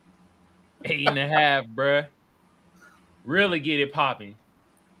 8.5, bruh. Really get it popping.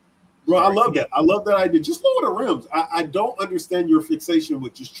 Bro, I love that. I love that idea. Just lower the rims. I don't understand your fixation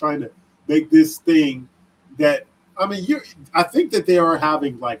with just trying to make this thing that, I mean, I think that they are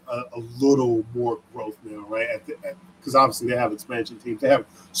having like a little more growth now, right? Because obviously they have expansion teams. They have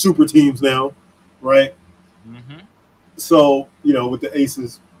super teams now, right? Mm-hmm. So, with the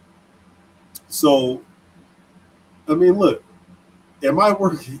Aces. So, I mean, look, it might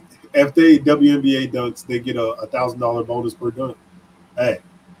work. If they WNBA dunks, they get a $1,000 bonus per dunk. Hey,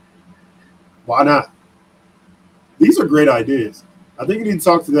 why not? These are great ideas. I think you need to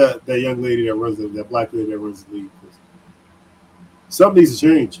talk to that young lady that runs that black lady that runs the league. Something needs to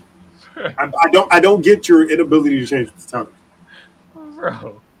change. I don't get your inability to change with the time.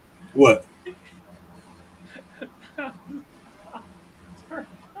 Bro. What?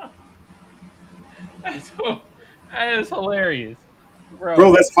 That is hilarious.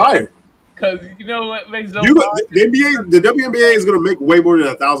 Bro, that's fire. Because you know what makes them the WNBA is going to make way more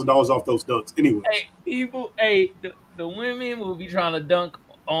than $1,000 off those dunks anyway. The women will be trying to dunk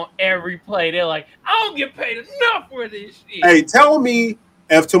on every play. They're like, I don't get paid enough for this shit. Hey, tell me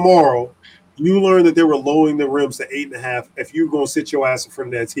if tomorrow you learn that they were lowering the rims to 8.5, if you're going to sit your ass in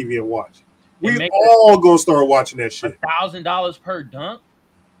front of that TV and watch. We all going to start watching that shit. $1,000 per dunk?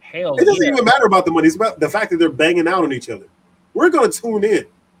 Hell It doesn't even matter about the money. It's about the fact that they're banging out on each other. We're going to tune in.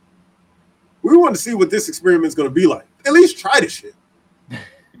 We want to see what this experiment is going to be like. At least try this shit.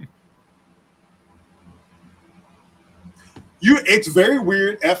 It's very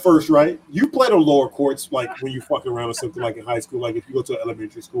weird at first, right? You played on lower courts, like when you fucking around or something, like in high school. Like if you go to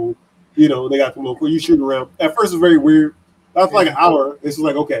elementary school, they got the lower court. You shoot around. At first, it's very weird. After like an hour, it's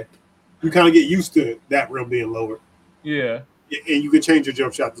like, okay, you kind of get used to that rim being lower. Yeah. And you can change your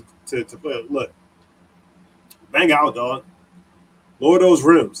jump shot to play. Look, bang out, dog. Lower those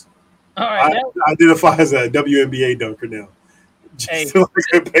rims. All right. I identify as a WNBA dunker now. Just so I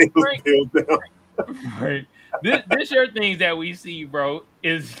can pay those bills down. Right. This your things that we see, bro,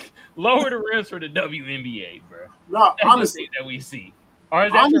 is lower the rims for the WNBA, bro. No, that's honestly that we see. Or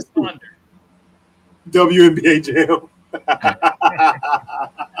is that just thunder? WNBA Jam.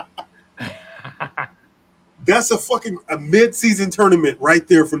 That's a mid-season tournament right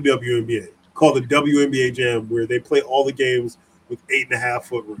there for the WNBA called the WNBA Jam, where they play all the games with 8.5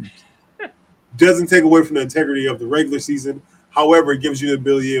 foot rims. Doesn't take away from the integrity of the regular season, However, it gives you the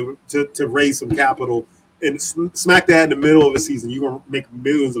ability to raise some capital and smack that in the middle of the season. You're going to make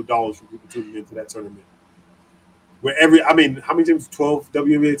millions of dollars from people tuning into that tournament. Where how many teams? 12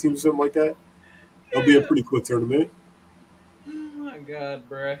 WNBA teams or something like that? It'll be a pretty quick tournament. Oh my God,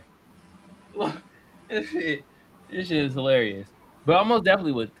 bro. Look, this shit is hilarious. But I most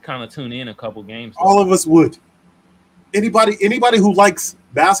definitely would kind of tune in a couple games. All of us would. Anybody who likes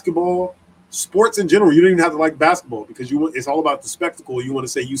basketball, sports in general, you don't even have to like basketball because it's all about the spectacle. You want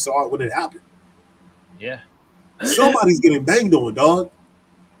to say you saw it when it happened. Yeah. Somebody's getting banged on, dog.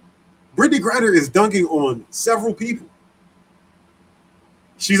 Brittany Griner is dunking on several people.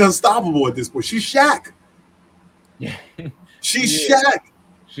 She's unstoppable at this point. She's Shaq. Yeah. She's Shaq.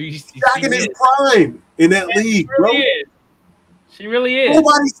 She's Shaq in his prime in that league, really bro. is. She really is.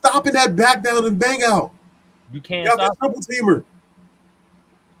 Nobody's stopping that back down and bang out. You can't Got stop that triple teamer.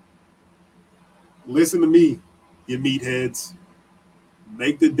 Listen to me, you meatheads.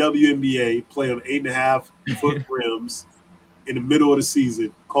 Make the WNBA play on 8.5-foot rims in the middle of the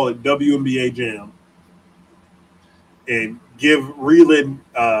season. Call it WNBA Jam. And give Reland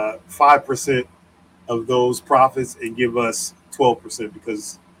 5% of those profits and give us 12%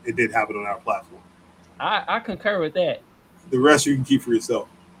 because it did happen on our platform. I concur with that. The rest you can keep for yourself.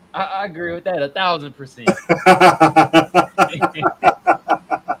 I agree with that 1,000%.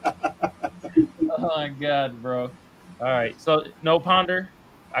 Oh my God, bro. All right, so no ponder.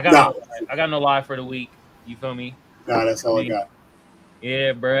 I got no lie for the week. You feel me? Nah, that's all I got.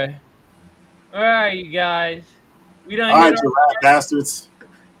 Yeah, bruh. All right, you guys. We done. All right, you rat bastards.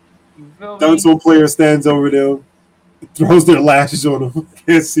 You feel me? Dunks player stands over them, throws their lashes on them.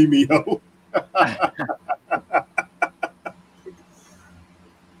 Can't see me, yo.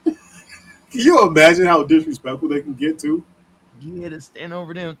 Can you imagine how disrespectful they can get to? Yeah, to stand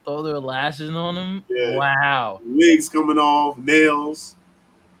over them, throw their lashes on them. Yeah. Wow. Wigs coming off, nails.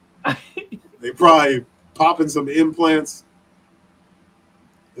 They probably popping some implants.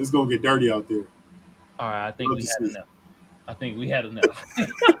 It's gonna get dirty out there. All right, I think we had enough.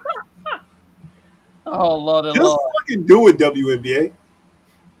 Oh Lord, Just fucking do it, WNBA.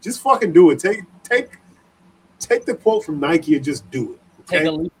 Just fucking do it. Take the quote from Nike and just do it. Okay? Take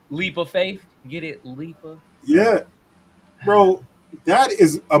a leap of faith. Get it, leap of. Yeah, bro, that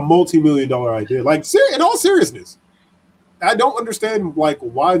is a multi-million-dollar idea. Like, in all seriousness, I don't understand like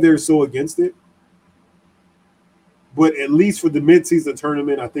why they're so against it. But at least for the mid-season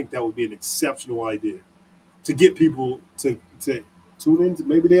tournament, I think that would be an exceptional idea to get people to tune in.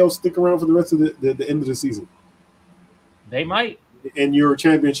 Maybe they'll stick around for the rest of the end of the season. They might. And your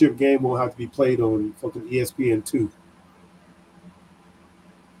championship game will have to be played on fucking ESPN 2.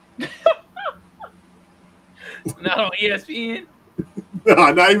 Not on ESPN?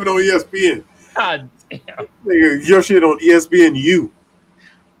 No, not even on ESPN. God damn. Nigga, your shit on ESPN-U.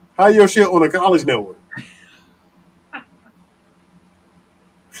 How your shit on a college network?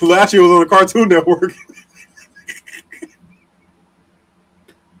 Last year was on a Cartoon Network.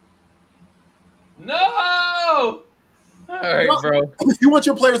 No! All right, bro. If you want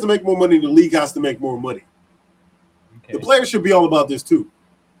your players to make more money, the league has to make more money. Okay. The players should be all about this too.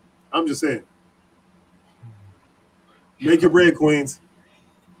 I'm just saying. Make your bread, Queens.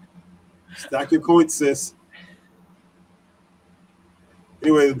 Stack your coins, sis.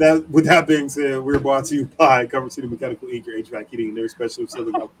 Anyway, with that being said, we're brought to you by Cover City Mechanical Inc., your HVAC heating and air specialist of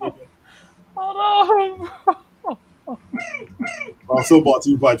Southern California. Hold on. Also brought to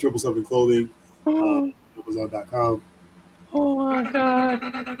you by 777 Clothing, Amazon.com. Oh my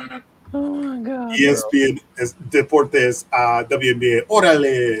God. Oh my God. ESPN Deportes, WNBA.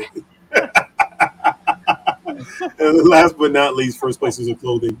 Orale. And last but not least, First Places of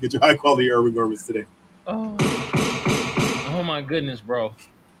Clothing. Get your high quality urban garments today. Oh my goodness, bro.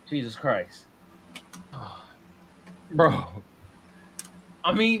 Jesus Christ. Bro.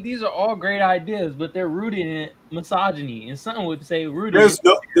 I mean, these are all great ideas, but they're rooted in misogyny. And some would say rooted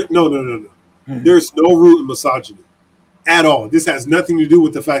No. There's no root in misogyny at all. This has nothing to do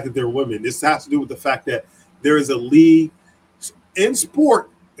with the fact that they're women. This has to do with the fact that there is a league in sport.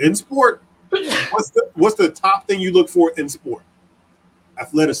 What's the top thing you look for in sport?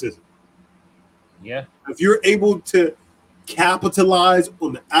 Athleticism. Yeah. If you're able to capitalize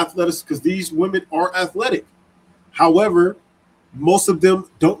on the athletics, because these women are athletic. However, most of them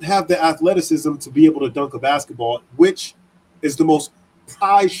don't have the athleticism to be able to dunk a basketball, which is the most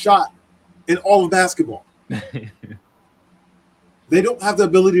prized shot in all of basketball. They don't have the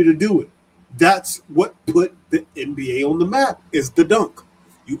ability to do it. That's what put the NBA on the map, is the dunk.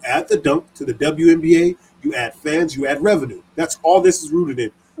 You add the dunk to the WNBA, you add fans, you add revenue. That's all this is rooted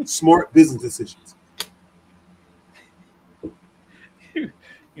in. Smart business decisions.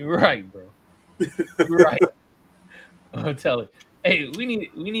 You're right, bro. You're right. I'm telling. Hey, we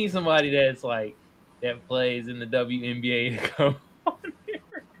need somebody that's like that plays in the WNBA to come on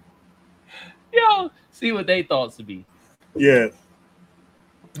here. Yo, see what they thoughts to be. Yeah.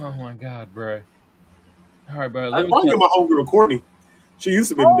 Oh my god, bro. All right, bro. I Let me want to tell get my homegirl Courtney. She used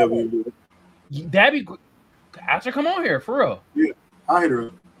to be in the WNBA. you. That'd be after come on here for real. Yeah, I hit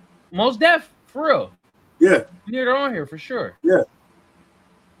her. Most def for real. Yeah, We need her on here for sure. yeah.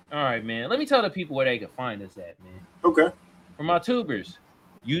 All right, man. Let me tell the people where they can find us at, man. Okay. For my tubers,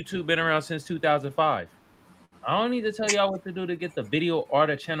 YouTube been around since 2005. I don't need to tell y'all what to do to get the video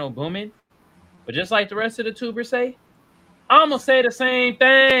art channel booming. But just like the rest of the tubers say, I'm gonna say the same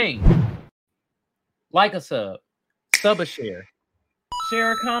thing. Like a sub a share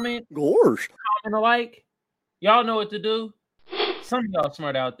a comment, Gorsh. comment a like. Y'all know what to do. Some of y'all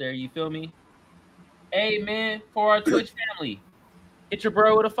smart out there, you feel me? Hey man, for our Twitch family, hit your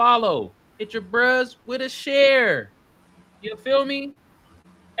bro with a follow. Hit your bros with a share. You feel me?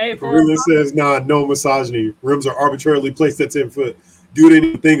 Hey, for Gorilla says, nah, no misogyny. Rims are arbitrarily placed at 10 foot. Dude didn't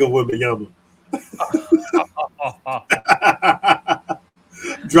even think of Wembanyama.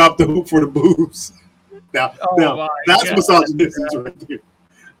 Drop the hoop for the boobs. Now that's God. misogynistic right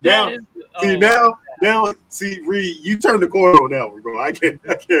there. See, Reed, you turned the corner on that one, bro. I can't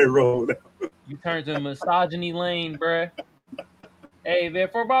roll that. You turned to misogyny lane, bruh. Hey, man,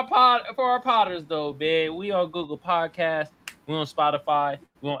 for our potters though, man, we on Google Podcasts, we on Spotify,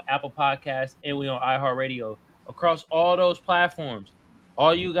 we on Apple Podcasts, and we on iHeartRadio. Across all those platforms,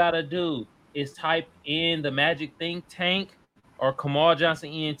 all you gotta do is type in the Magic Think Tank or Kamal Johnson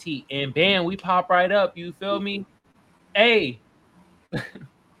ENT, and bam, we pop right up. You feel me? Hey,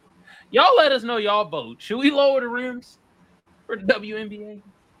 y'all let us know y'all vote. Should we lower the rims for the WNBA?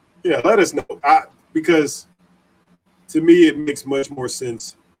 Yeah, let us know. Because to me, it makes much more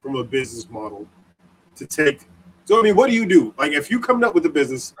sense from a business model to take. So, I mean, what do you do? Like, if you're coming up with a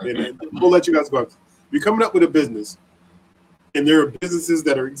business, and we'll let you guys go. If you're coming up with a business, and there are businesses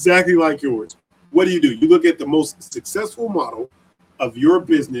that are exactly like yours, what do? You look at the most successful model of your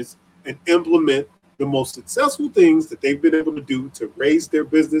business and implement the most successful things that they've been able to do to raise their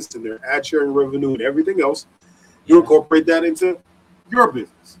business and their ad sharing revenue and everything else. You incorporate that into your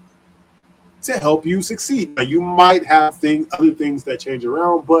business to help you succeed. Now, you might have other things that change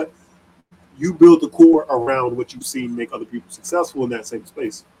around, but you build the core around what you've seen make other people successful in that same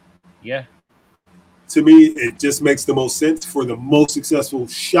space. Yeah. To me, it just makes the most sense for the most successful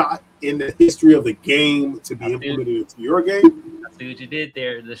shot in the history of the game to be implemented into your game. I see what you did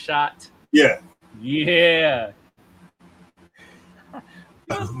there. The shot. Yeah. Yeah.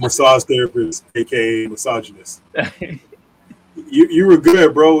 Massage therapist, aka misogynist. You were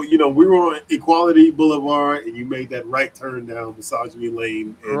good, bro. You know, we were on Equality Boulevard, and you made that right turn down misogyny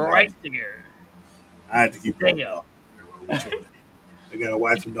lane. And right there. I had to keep going. I got a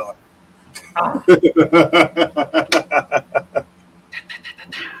wife and daughter.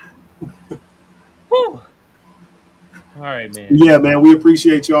 Woo. All right, man. Yeah, man, we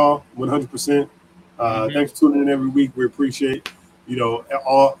appreciate y'all 100%. Thanks for tuning in every week. We appreciate,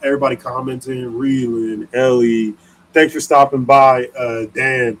 everybody commenting, Reeling, Ellie. Thanks for stopping by,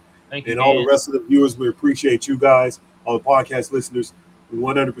 Dan. Thank you, and all Dan. the rest of the viewers. We appreciate you guys, all the podcast listeners. We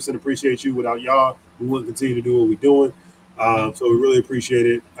 100% appreciate you. Without y'all, we wouldn't continue to do what we're doing. So we really appreciate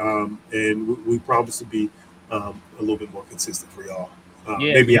it. And we promise to be a little bit more consistent for y'all.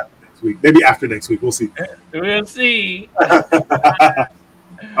 Maybe after next week. Maybe after next week. We'll see. We'll see. All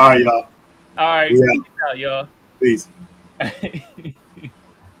right, y'all. All right. Yeah. Peace out, y'all. Peace.